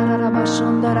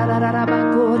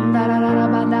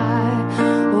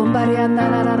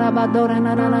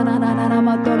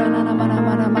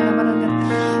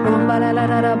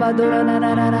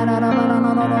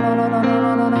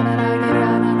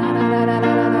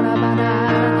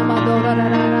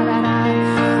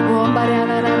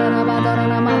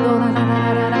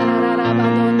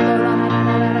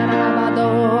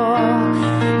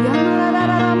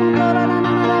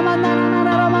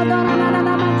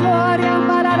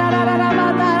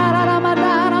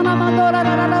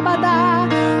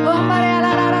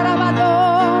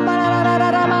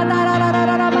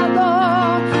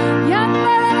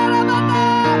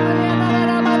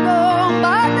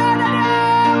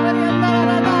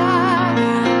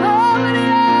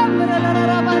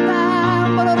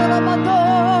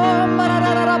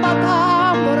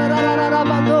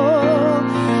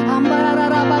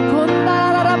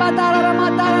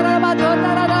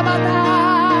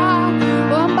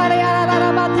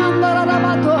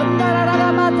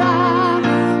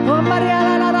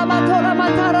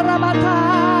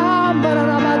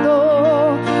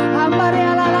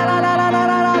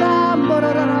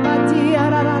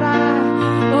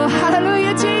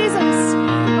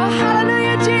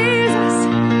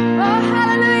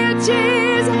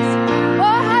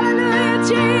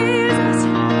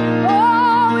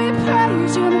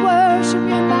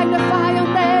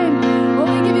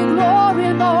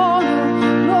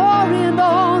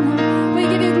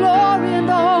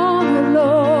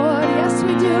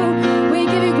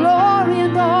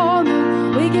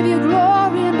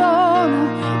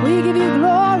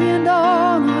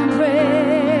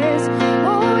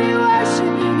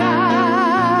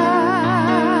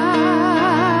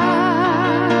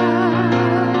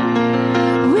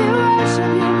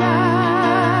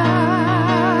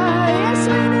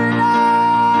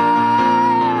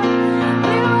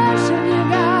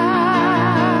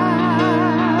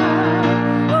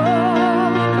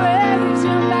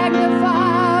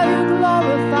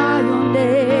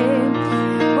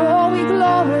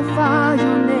 magnify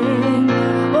your name.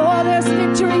 Oh, there's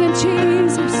victory in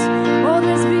Jesus. Oh,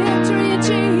 there's victory in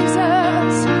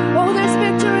Jesus. Oh, there's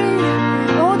victory.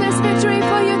 Oh, there's victory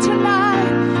for you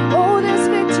tonight. Oh, there's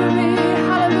victory.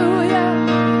 Hallelujah.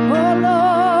 Oh,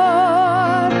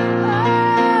 Lord. Oh,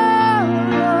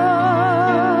 Lord.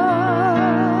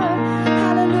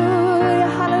 Hallelujah,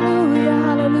 hallelujah,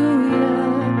 hallelujah.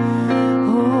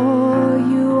 Oh,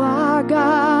 you are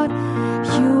God.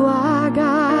 You are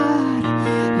God.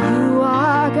 You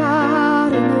are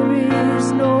God, and there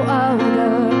is no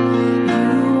other.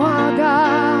 You are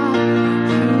God.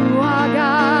 You are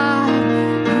God.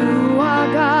 You are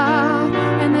God,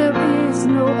 and there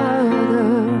is no other.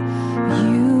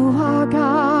 You are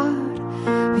God.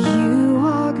 You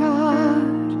are God.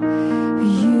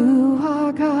 You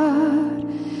are God,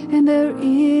 and there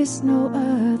is no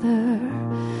other.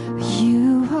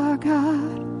 You are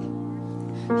God.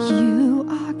 You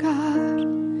are God.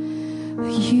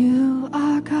 You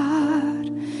are God,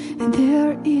 and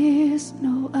there is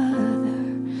no other.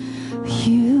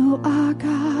 You are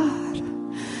God.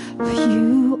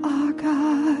 You are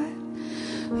God.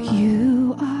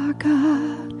 You are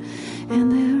God,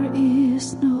 and there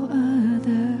is no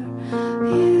other.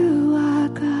 You are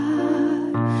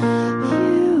God.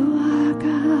 You are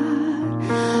God.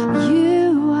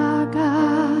 You are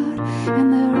God,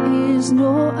 and there is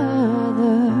no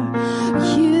other.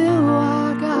 You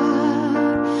are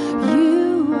God.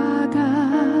 You are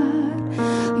God.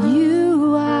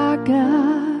 You are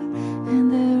God,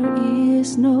 and there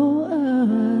is no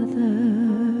other.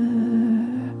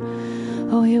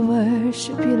 Oh, we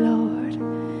worship you, Lord.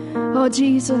 Oh,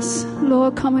 Jesus,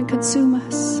 Lord, come and consume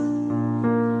us.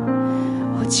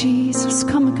 Oh, Jesus,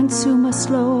 come and consume us,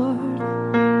 Lord.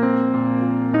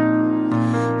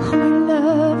 Oh, we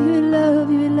love you, we love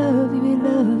you, we love you, we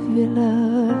love you, we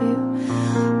love you.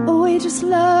 Oh, he just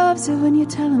loves it when you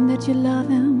tell him that you love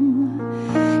him.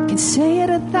 You can say it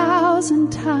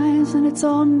 1,000 times and it's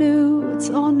all new. It's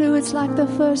all new. It's like the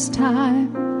first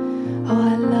time. Oh,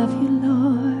 I love you,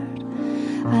 Lord.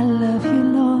 I love you,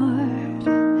 Lord.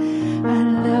 I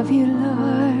love you,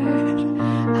 Lord.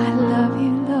 I love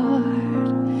you, Lord.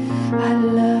 I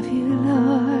love you,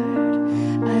 Lord.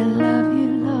 I love you,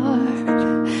 Lord.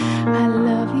 I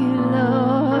love you, Lord. I love you,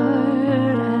 Lord.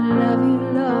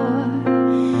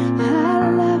 I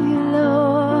love you,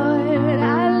 Lord. I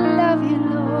love you,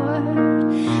 Lord.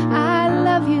 I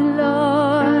love you, Lord.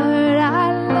 I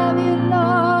love you,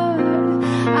 Lord.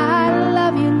 I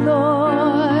love you,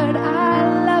 Lord. I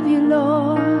love you,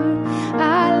 Lord.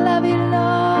 I love you,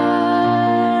 Lord.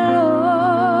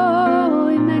 Oh,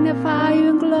 we magnify you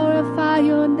and glorify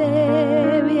your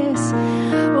name. Yes.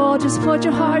 Oh, just put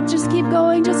your heart, just keep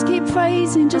going, just keep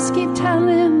praising, just keep telling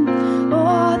him.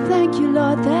 Oh, thank you,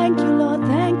 Lord. Thank you, Lord.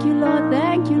 Thank you, Lord.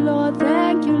 Thank you, Lord.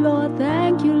 Thank you, Lord.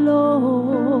 Thank you,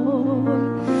 Lord.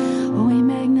 Oh, we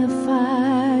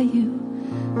magnify you.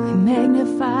 We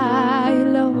magnify you,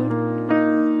 Lord.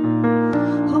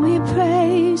 Oh, we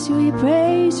praise you, we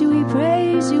praise you, we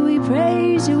praise you, we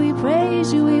praise you, we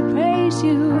praise you, we praise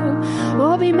you.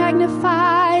 Oh, be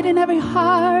magnified in every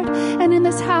heart and in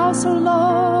this house, oh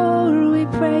Lord. We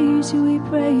praise you, we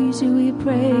praise you, we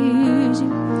praise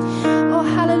you. Oh,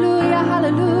 hallelujah,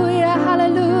 hallelujah,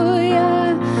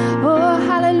 hallelujah. Oh,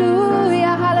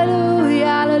 hallelujah, hallelujah,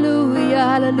 hallelujah,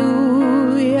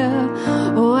 hallelujah.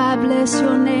 Oh, I bless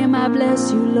your name, I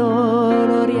bless you, Lord.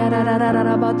 Oh,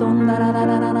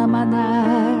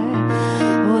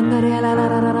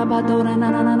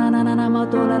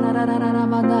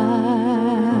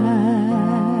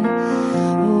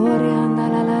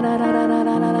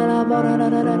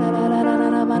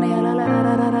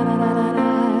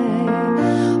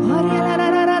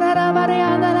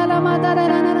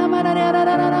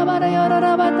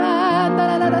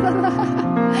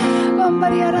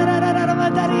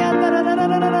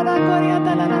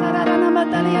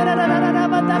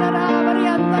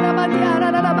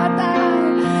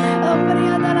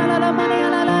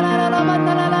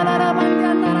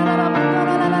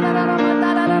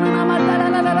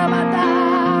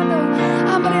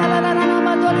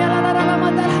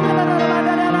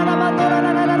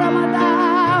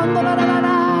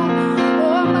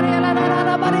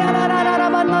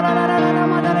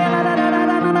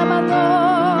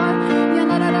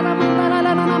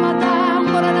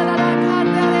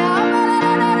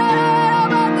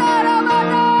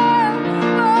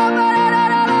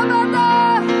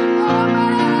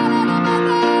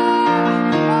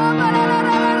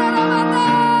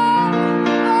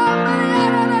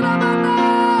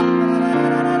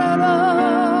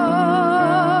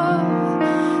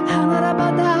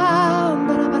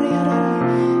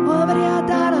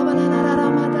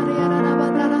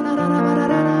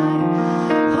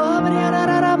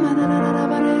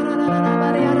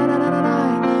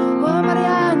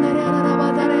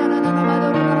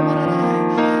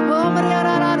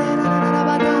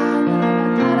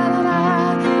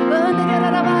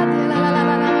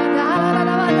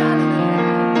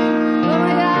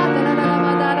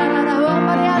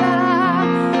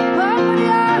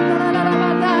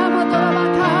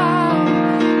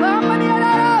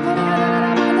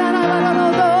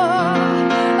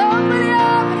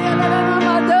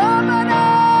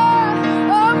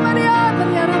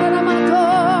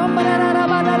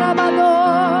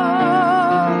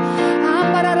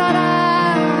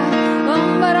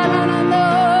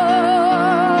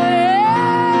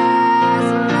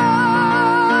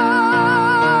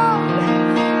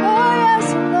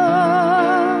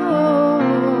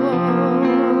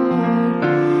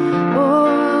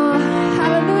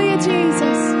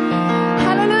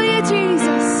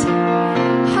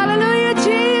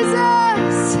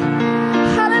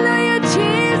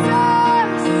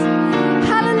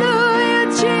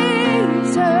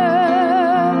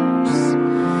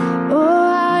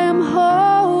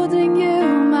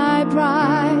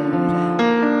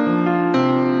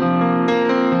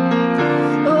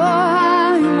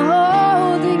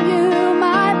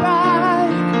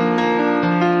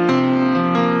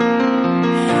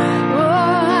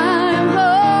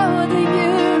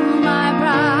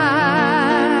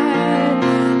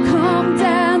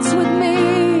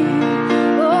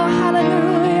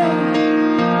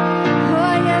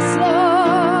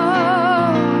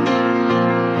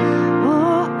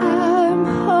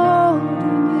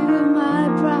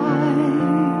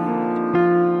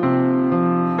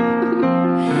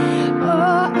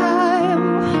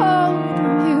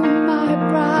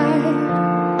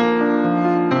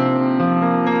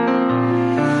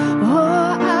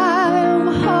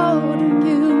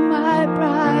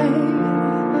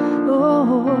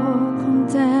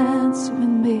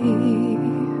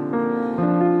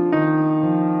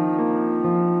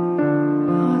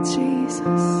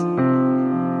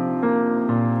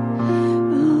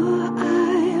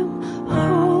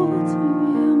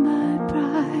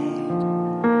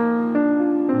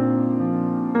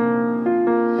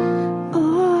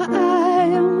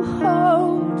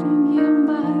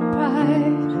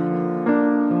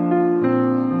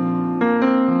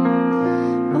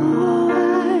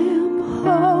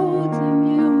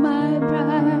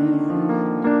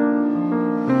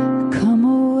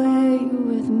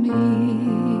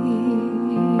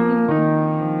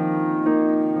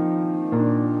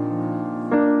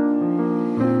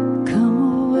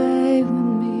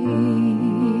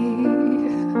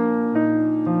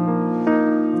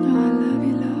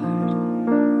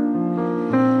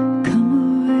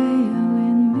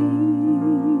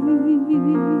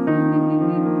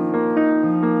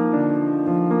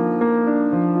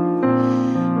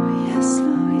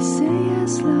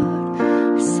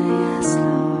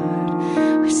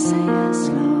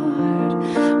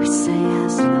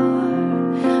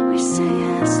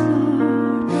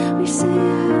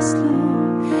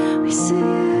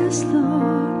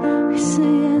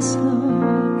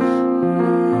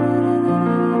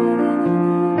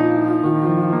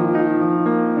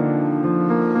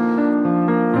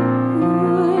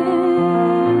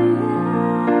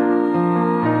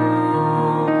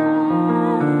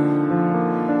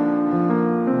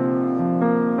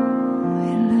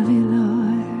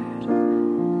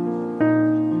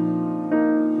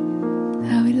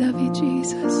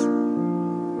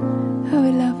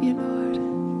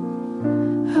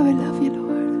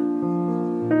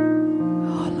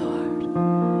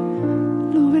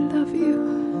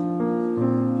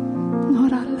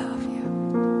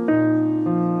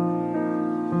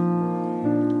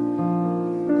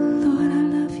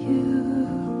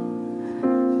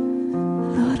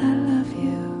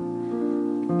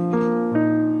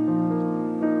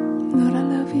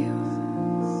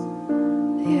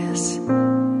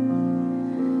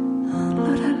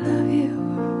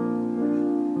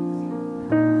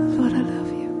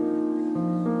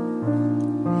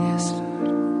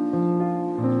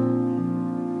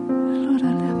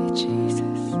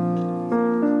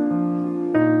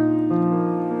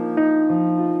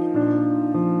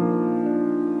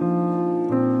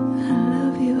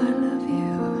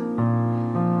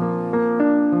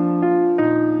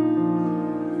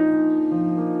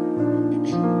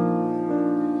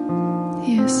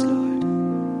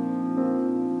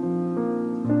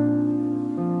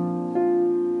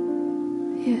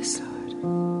 Yes, Lord.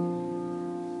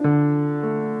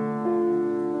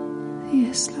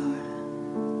 Yes, Lord.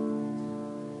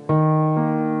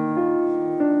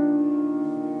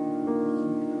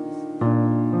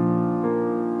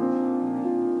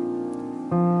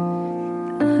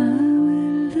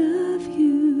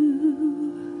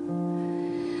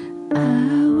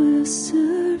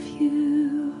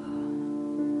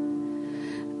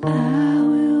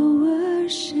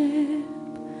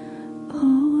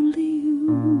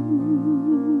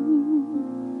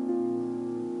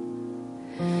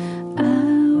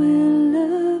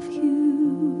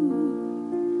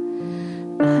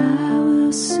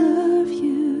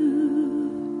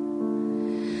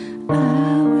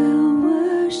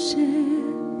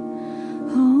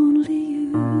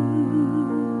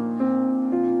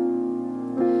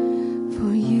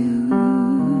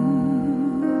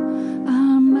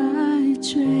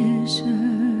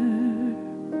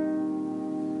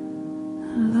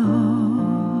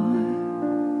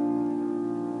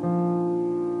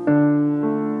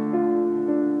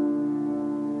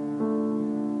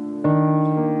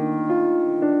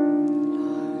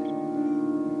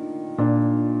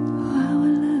 I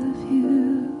will love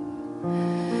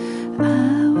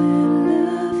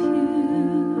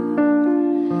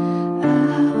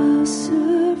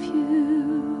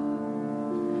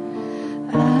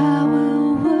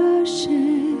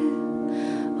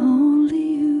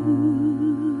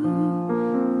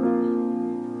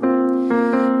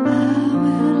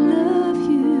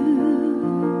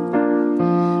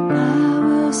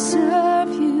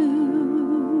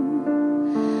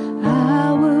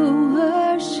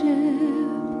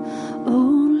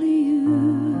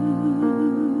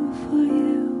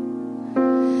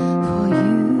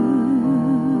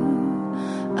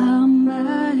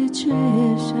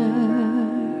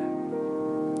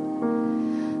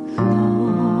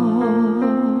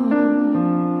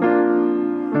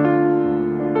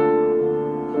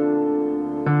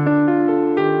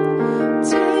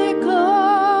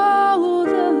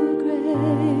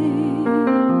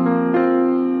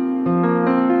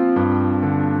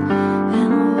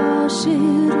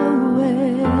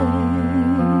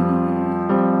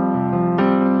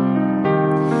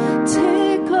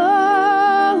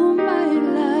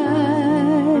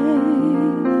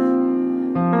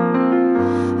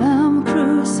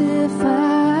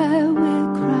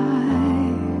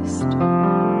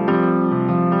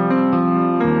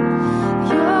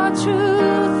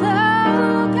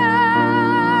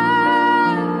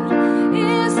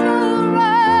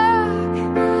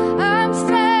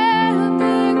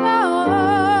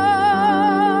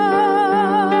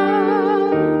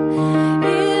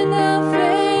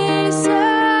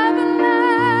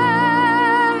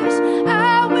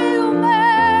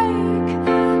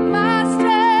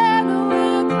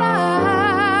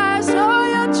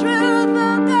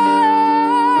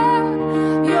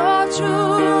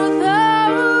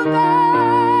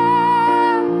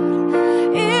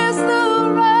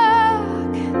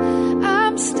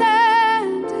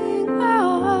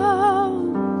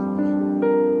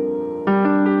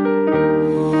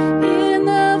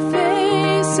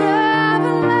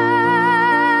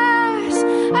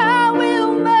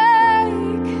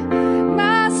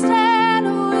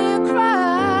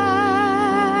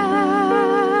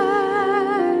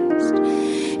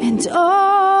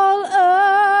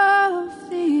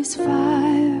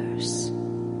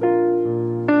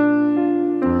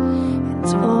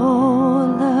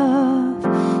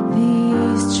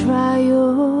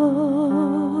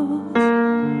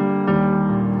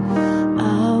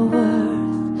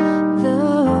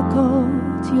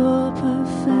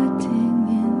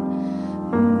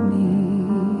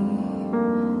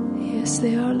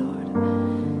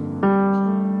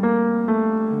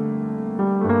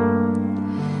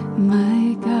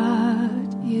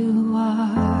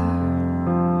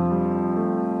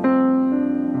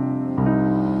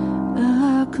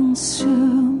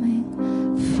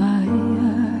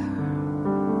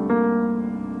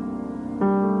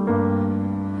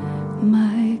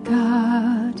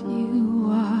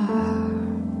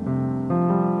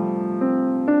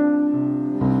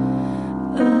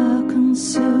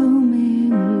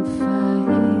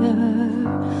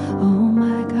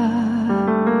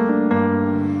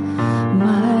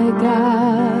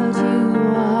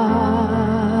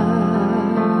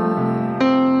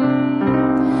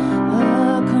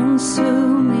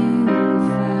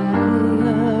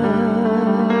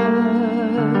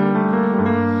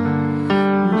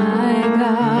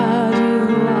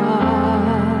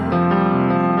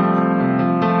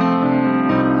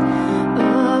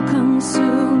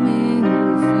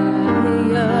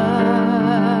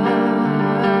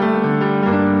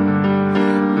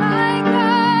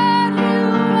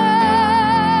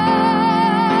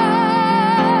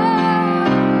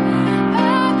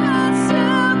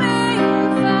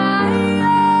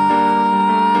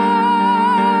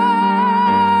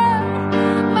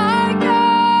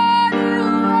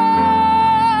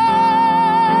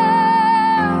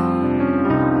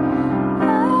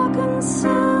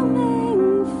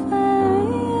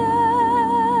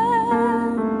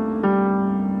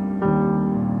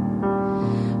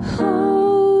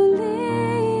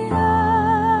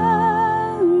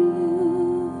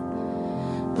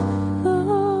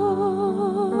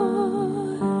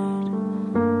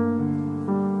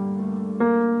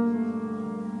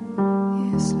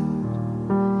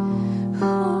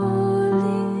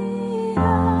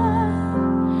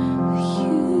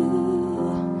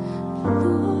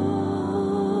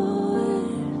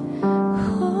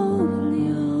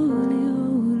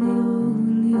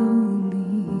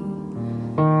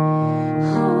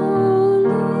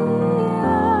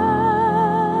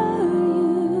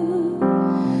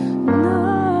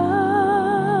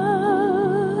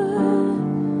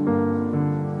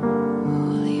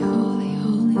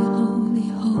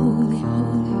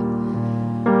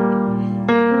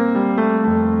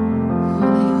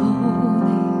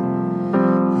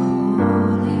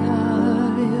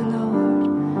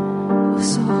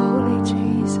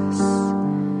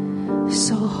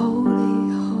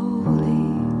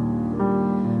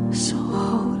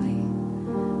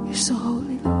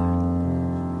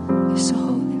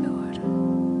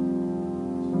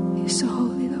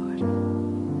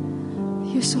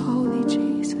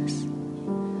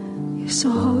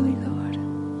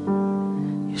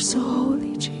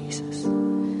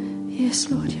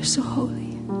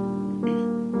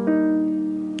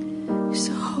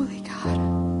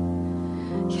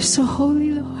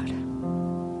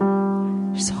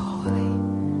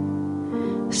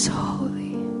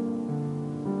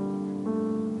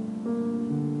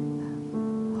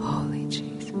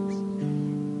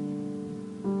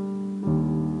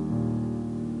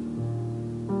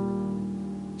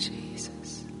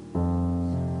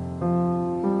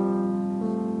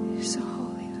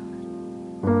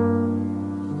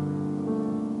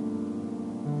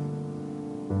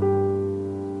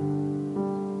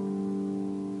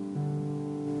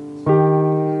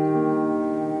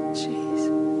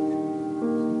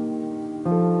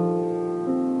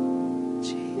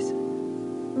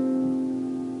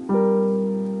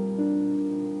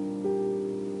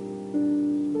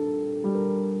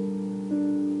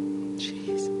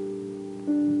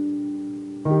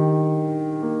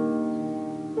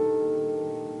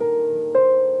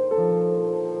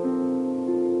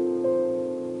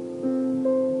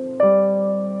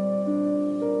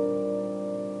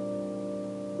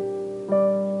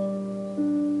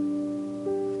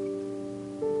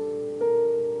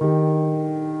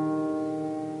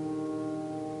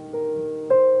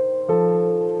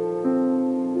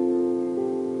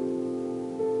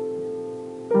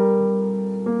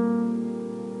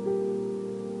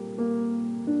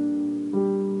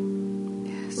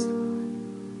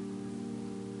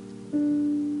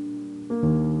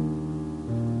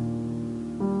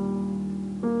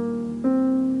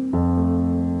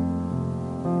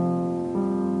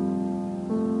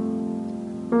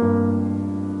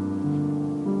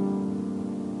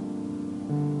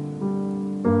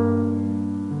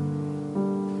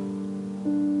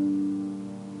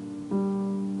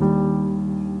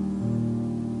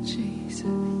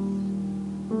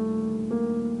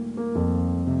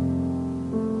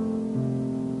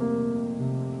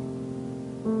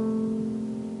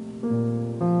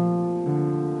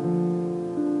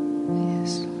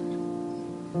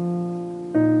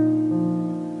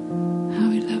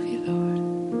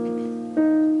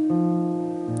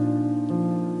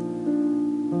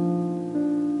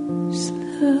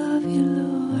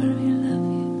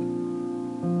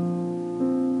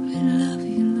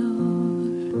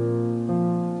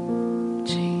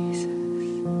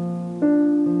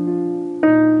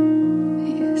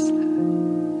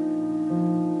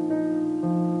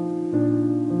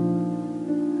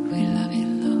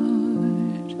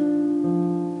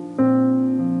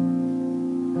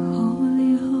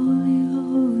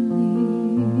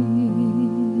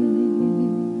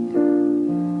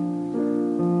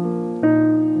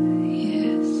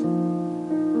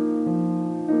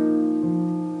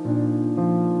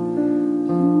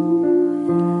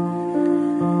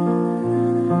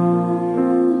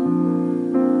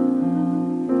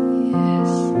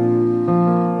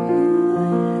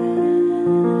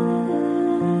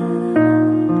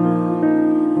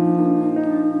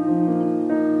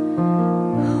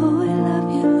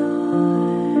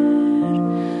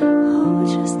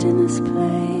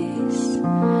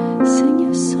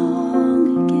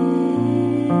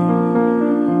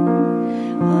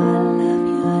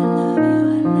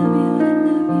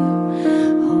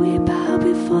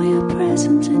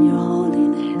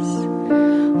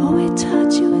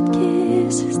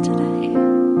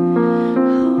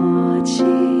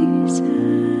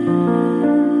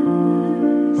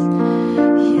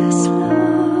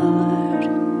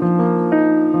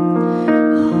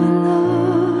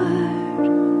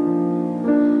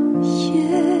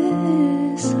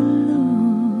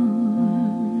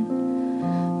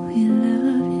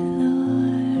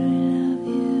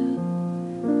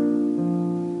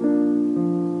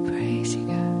Praise you,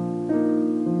 God.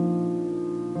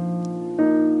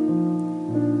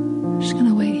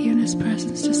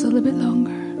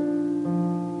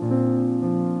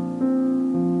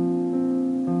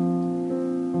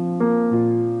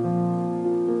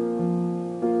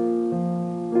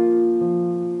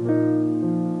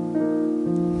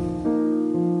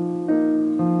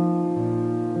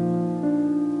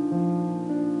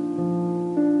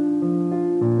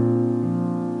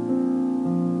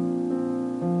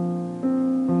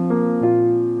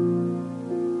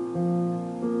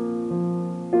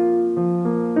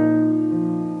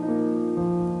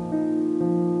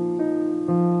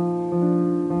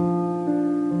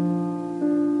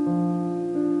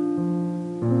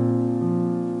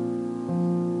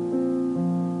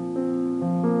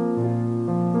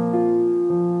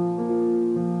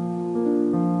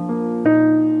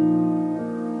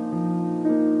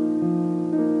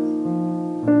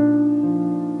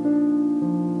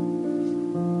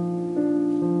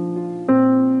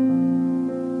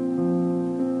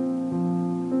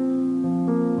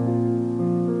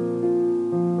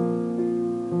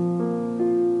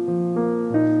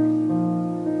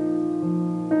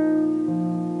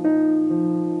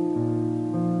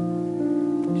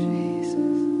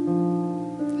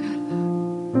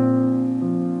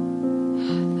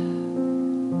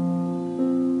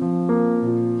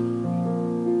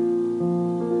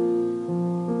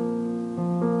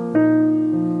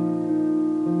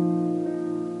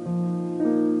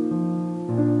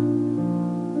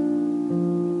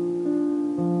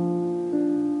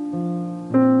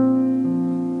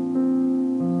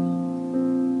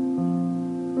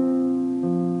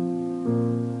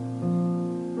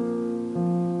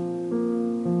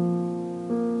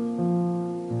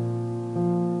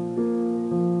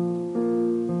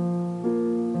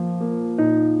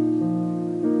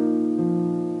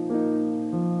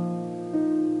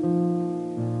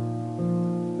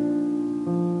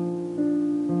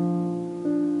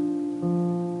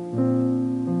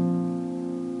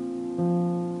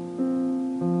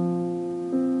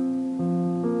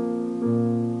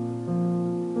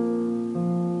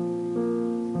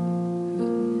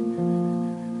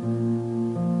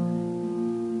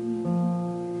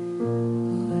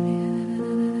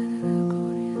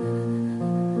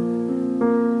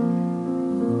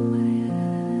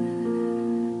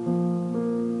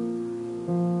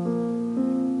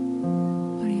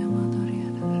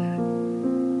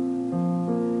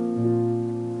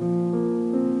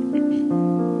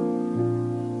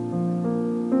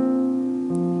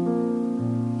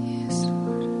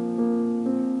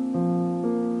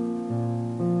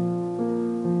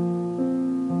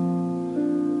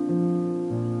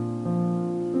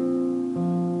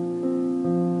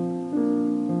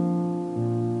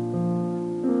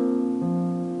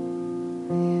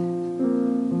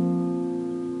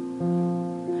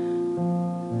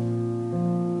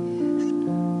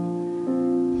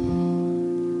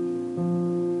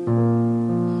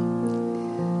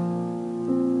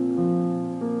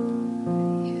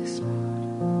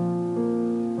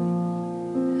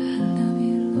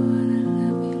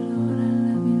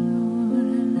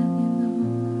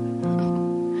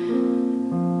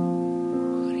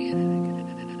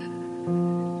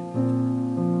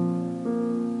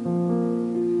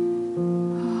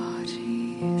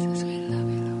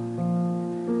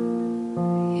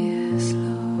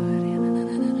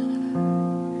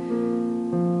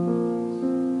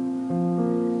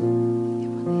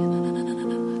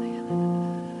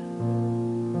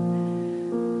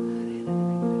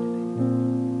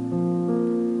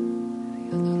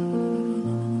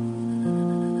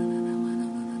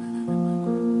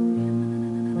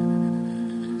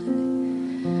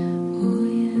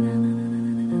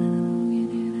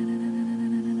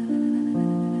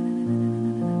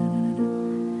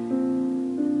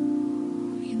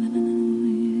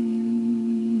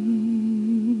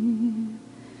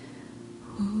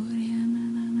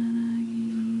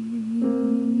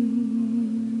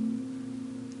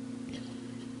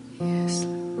 Yes,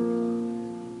 Lord.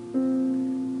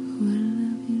 Oh, I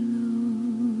love you,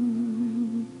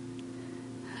 Lord.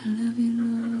 I love you,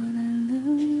 Lord. I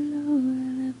love you, Lord. I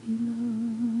love you,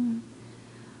 Lord.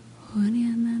 Oh,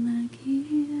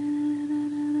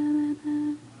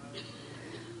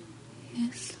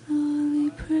 yes, Lord, we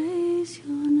praise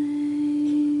your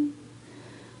name.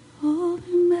 Oh,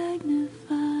 be magnified.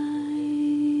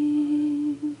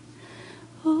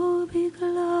 Oh, be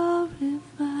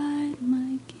glorified,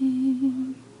 my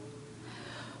King.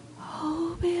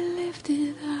 Oh, be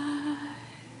lifted high.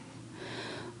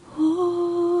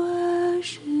 Oh,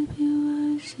 worship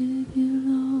you,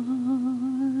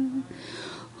 Lord.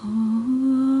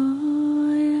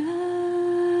 Oh, yeah.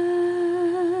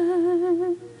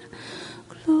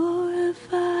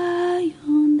 Glorify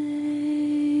your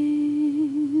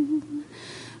name.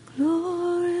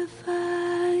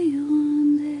 Glorify your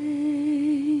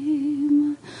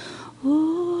name.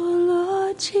 Oh,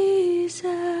 Lord Jesus.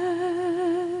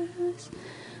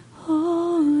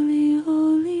 Holy,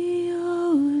 holy,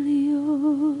 holy,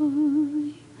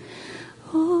 holy.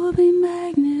 Oh, be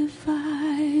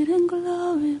magnified and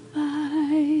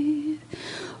glorified.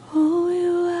 Oh, we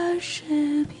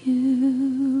worship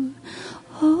you.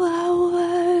 Oh, I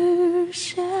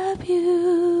worship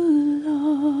you,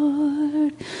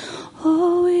 Lord.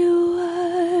 Oh, we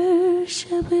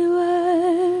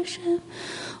worship.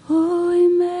 Oh, we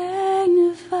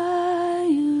magnify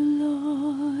you,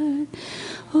 Lord.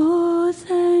 Oh,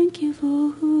 thank you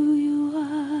for who you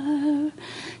are.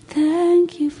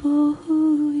 Thank you for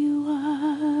who you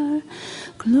are.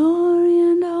 Glory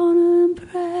and honor and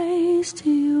praise to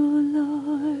you,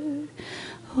 Lord.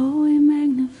 Oh, we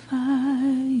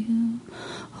magnify you.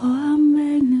 Oh, I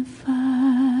magnify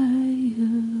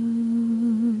you.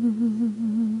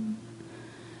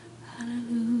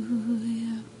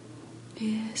 Hallelujah.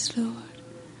 Yes, Lord.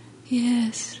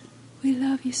 Yes. We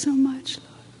love you so much, Lord.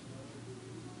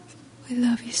 We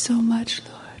love you so much,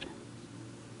 Lord.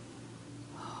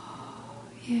 Oh,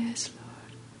 yes,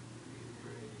 Lord.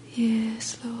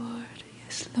 Yes, Lord.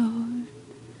 Yes, Lord.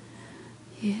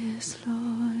 Yes,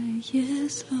 Lord.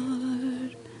 Yes,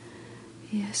 Lord.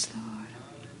 Yes, Lord.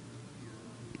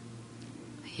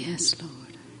 Yes, Lord. Yes, Lord.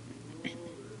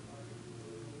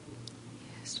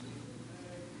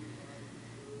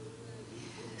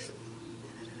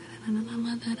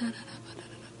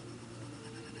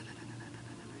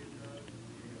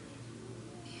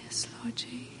 Yes, Lord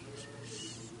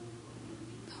Jesus.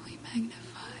 Oh, we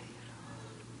magnify you,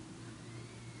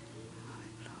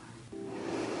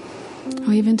 Lord.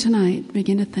 Oh, even tonight,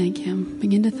 begin to thank Him.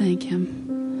 Begin to thank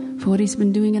Him for what He's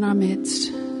been doing in our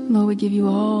midst. Lord, we give you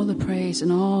all the praise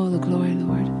and all the glory,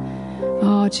 Lord.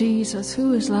 Oh, Jesus,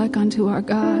 who is like unto our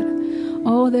God?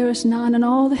 Oh, there is none in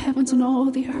all the heavens and all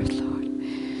the earth, Lord.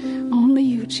 Only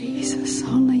you, Jesus.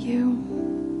 Only you.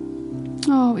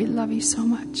 Oh, we love you so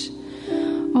much.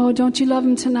 Oh, don't you love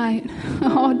Him tonight?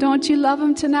 Oh, don't you love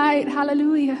Him tonight?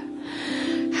 Hallelujah.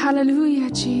 Hallelujah,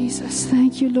 Jesus.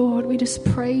 Thank you, Lord. We just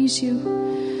praise you.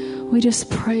 We just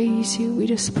praise you. We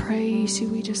just praise you.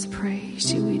 We just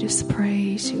praise you. We just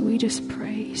praise you. We just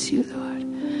praise you, Lord.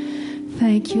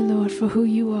 Thank you, Lord, for who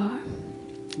you are.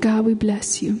 God, we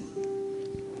bless you.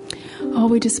 Oh,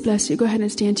 we just bless you. Go ahead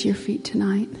and stand to your feet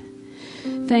tonight.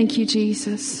 Thank you,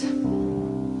 Jesus.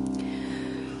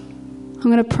 I'm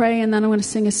going to pray and then I'm going to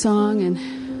sing a song and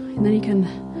then you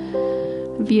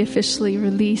can be officially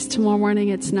released. Tomorrow morning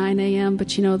it's 9 a.m.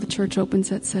 but you know the church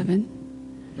opens at 7.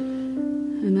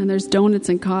 And then there's donuts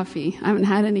and coffee. I haven't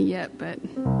had any yet, but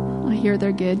I hear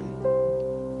they're good.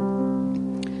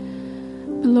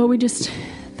 But Lord, we just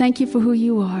thank you for who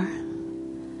you are.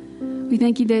 We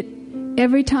thank you that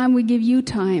every time we give you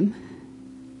time,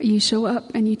 you show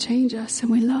up and you change us, and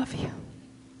we love you.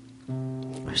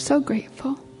 We're so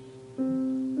grateful.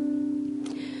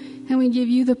 And we give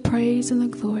you the praise and the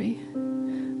glory.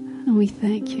 And we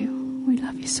thank you. We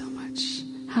love you so much.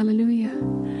 Hallelujah.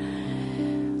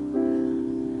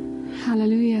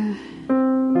 Hallelujah.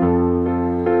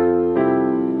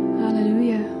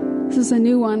 Hallelujah. This is a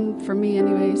new one for me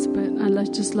anyways, but I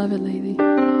just love it lately.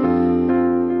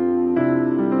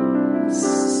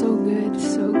 So good,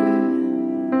 so good.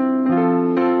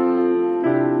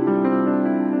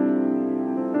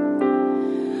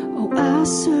 Oh, I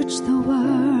searched the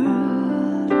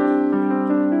world,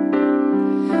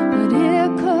 but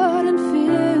it couldn't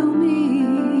fill me.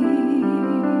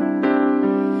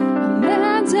 A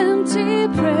man's empty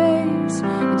praise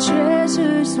and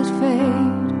treasures that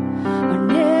fade are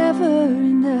never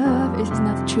enough. Isn't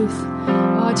that the truth?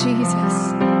 Oh,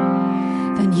 Jesus.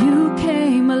 Then you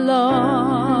came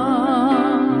along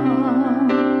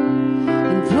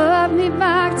and put me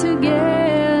back together.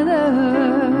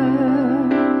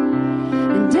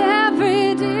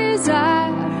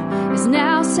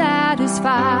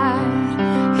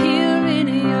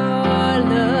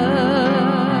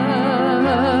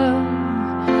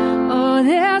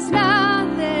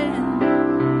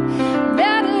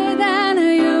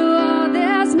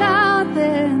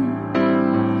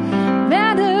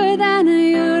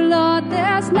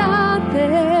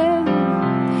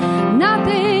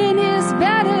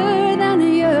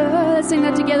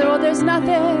 together. Oh, there's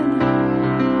nothing.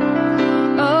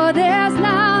 Oh, there's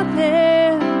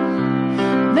nothing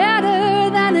better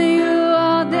than you.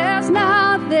 Oh, there's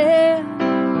nothing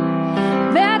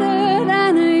better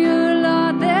than you,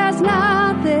 Lord. There's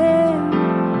nothing.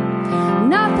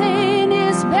 Nothing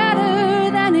is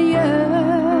better than you.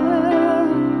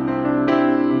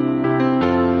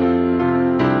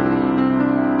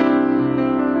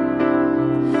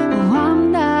 Oh,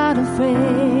 I'm not afraid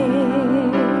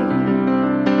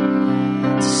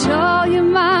to show you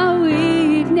my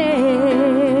weakness,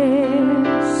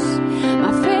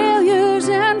 my failures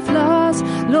and flaws.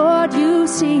 Lord, you've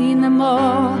seen them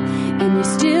all, and you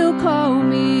still call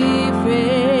me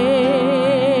friend.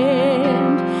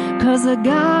 'Cause the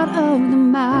God of the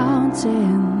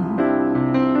mountain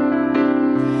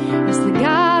is the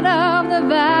God of the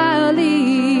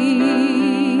valley,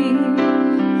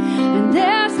 and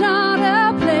there's not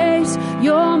a place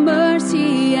your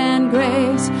mercy and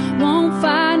grace won't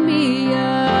find me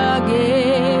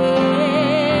again.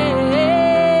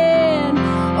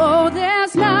 Oh,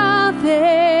 there's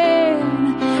nothing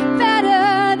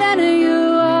better than you.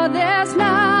 Oh, there's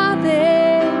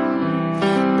nothing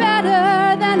better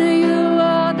than you.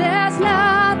 Oh, there's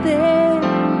nothing.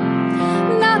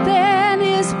 Nothing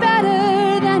is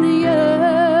better than you.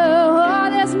 Oh,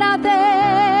 there's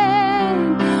nothing.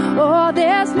 Oh,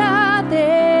 there's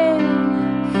nothing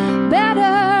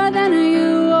better than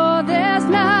you. Oh, there's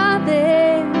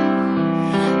nothing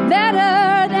better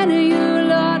than you,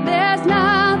 Lord. There's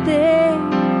nothing.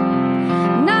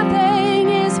 Nothing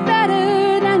is better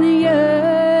than you.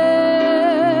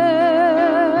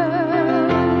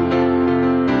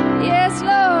 Yes,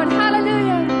 Lord.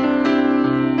 Hallelujah.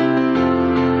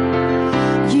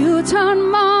 You turn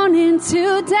mourning to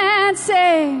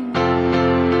dancing.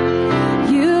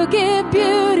 You give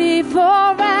beauty for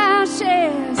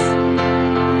ashes.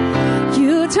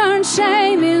 You turn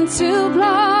shame into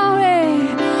glory.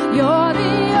 You're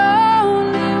the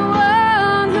only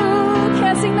one who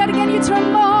can. Sing that again. You turn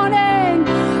mourning.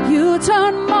 You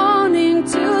turn mourning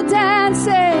to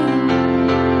dancing.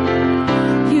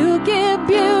 You give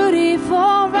beauty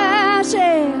for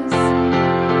ashes.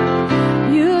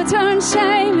 You turn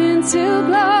shame into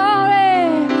glory.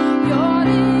 You're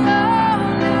the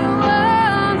only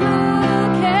one who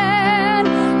can.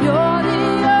 You're the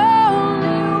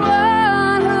only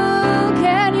one who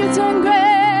can.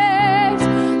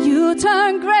 You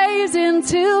turn graves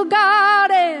into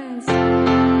gardens.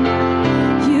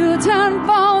 You turn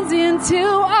bones into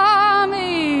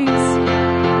armies.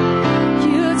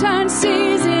 You turn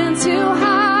seas into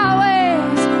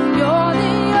highways. You're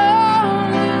the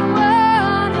only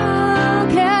one who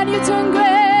can. You turn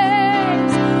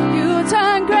graves. You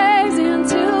turn graves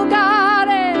into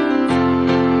gardens.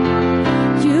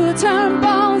 You turn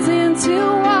bones into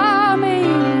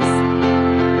armies.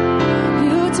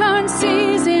 You turn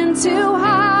seas into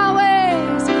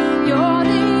highways. You're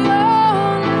the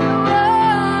only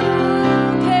one who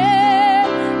can.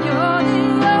 You're the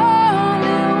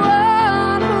only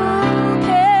one who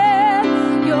can.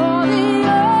 You're the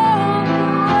only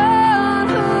one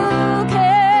who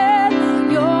can.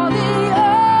 You're the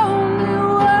only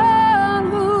one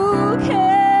who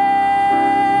can.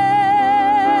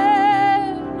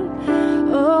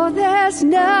 Oh, there's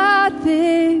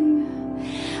nothing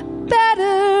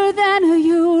better than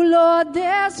you, Lord.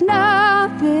 There's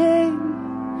nothing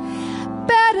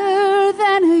better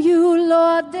than you,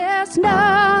 Lord. There's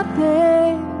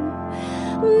nothing.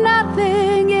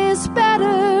 Nothing is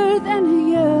better than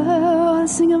you.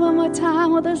 Sing it one more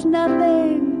time. Oh, there's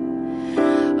nothing.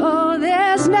 Oh,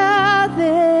 there's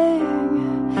nothing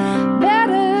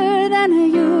better than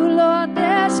you, Lord.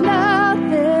 There's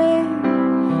nothing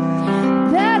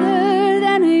better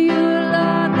than you,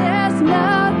 Lord. There's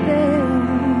nothing.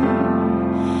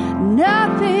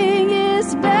 Nothing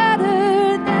is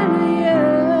better than you.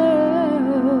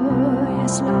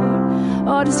 Yes, Lord.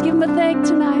 Oh, just give him a thank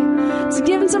tonight. Just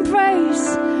give him some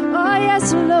praise. Oh,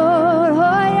 yes, Lord.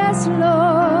 Oh, yes,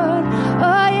 Lord.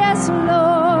 Oh, yes,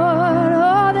 Lord.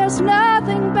 Oh, there's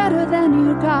nothing better than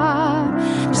you, God.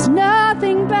 There's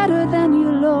nothing better than you,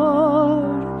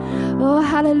 Lord. Oh,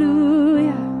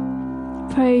 hallelujah.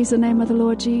 Praise the name of the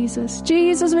Lord Jesus.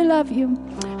 Jesus, we love you.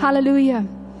 Hallelujah.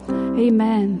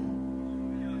 Amen.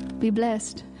 Be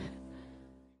blessed.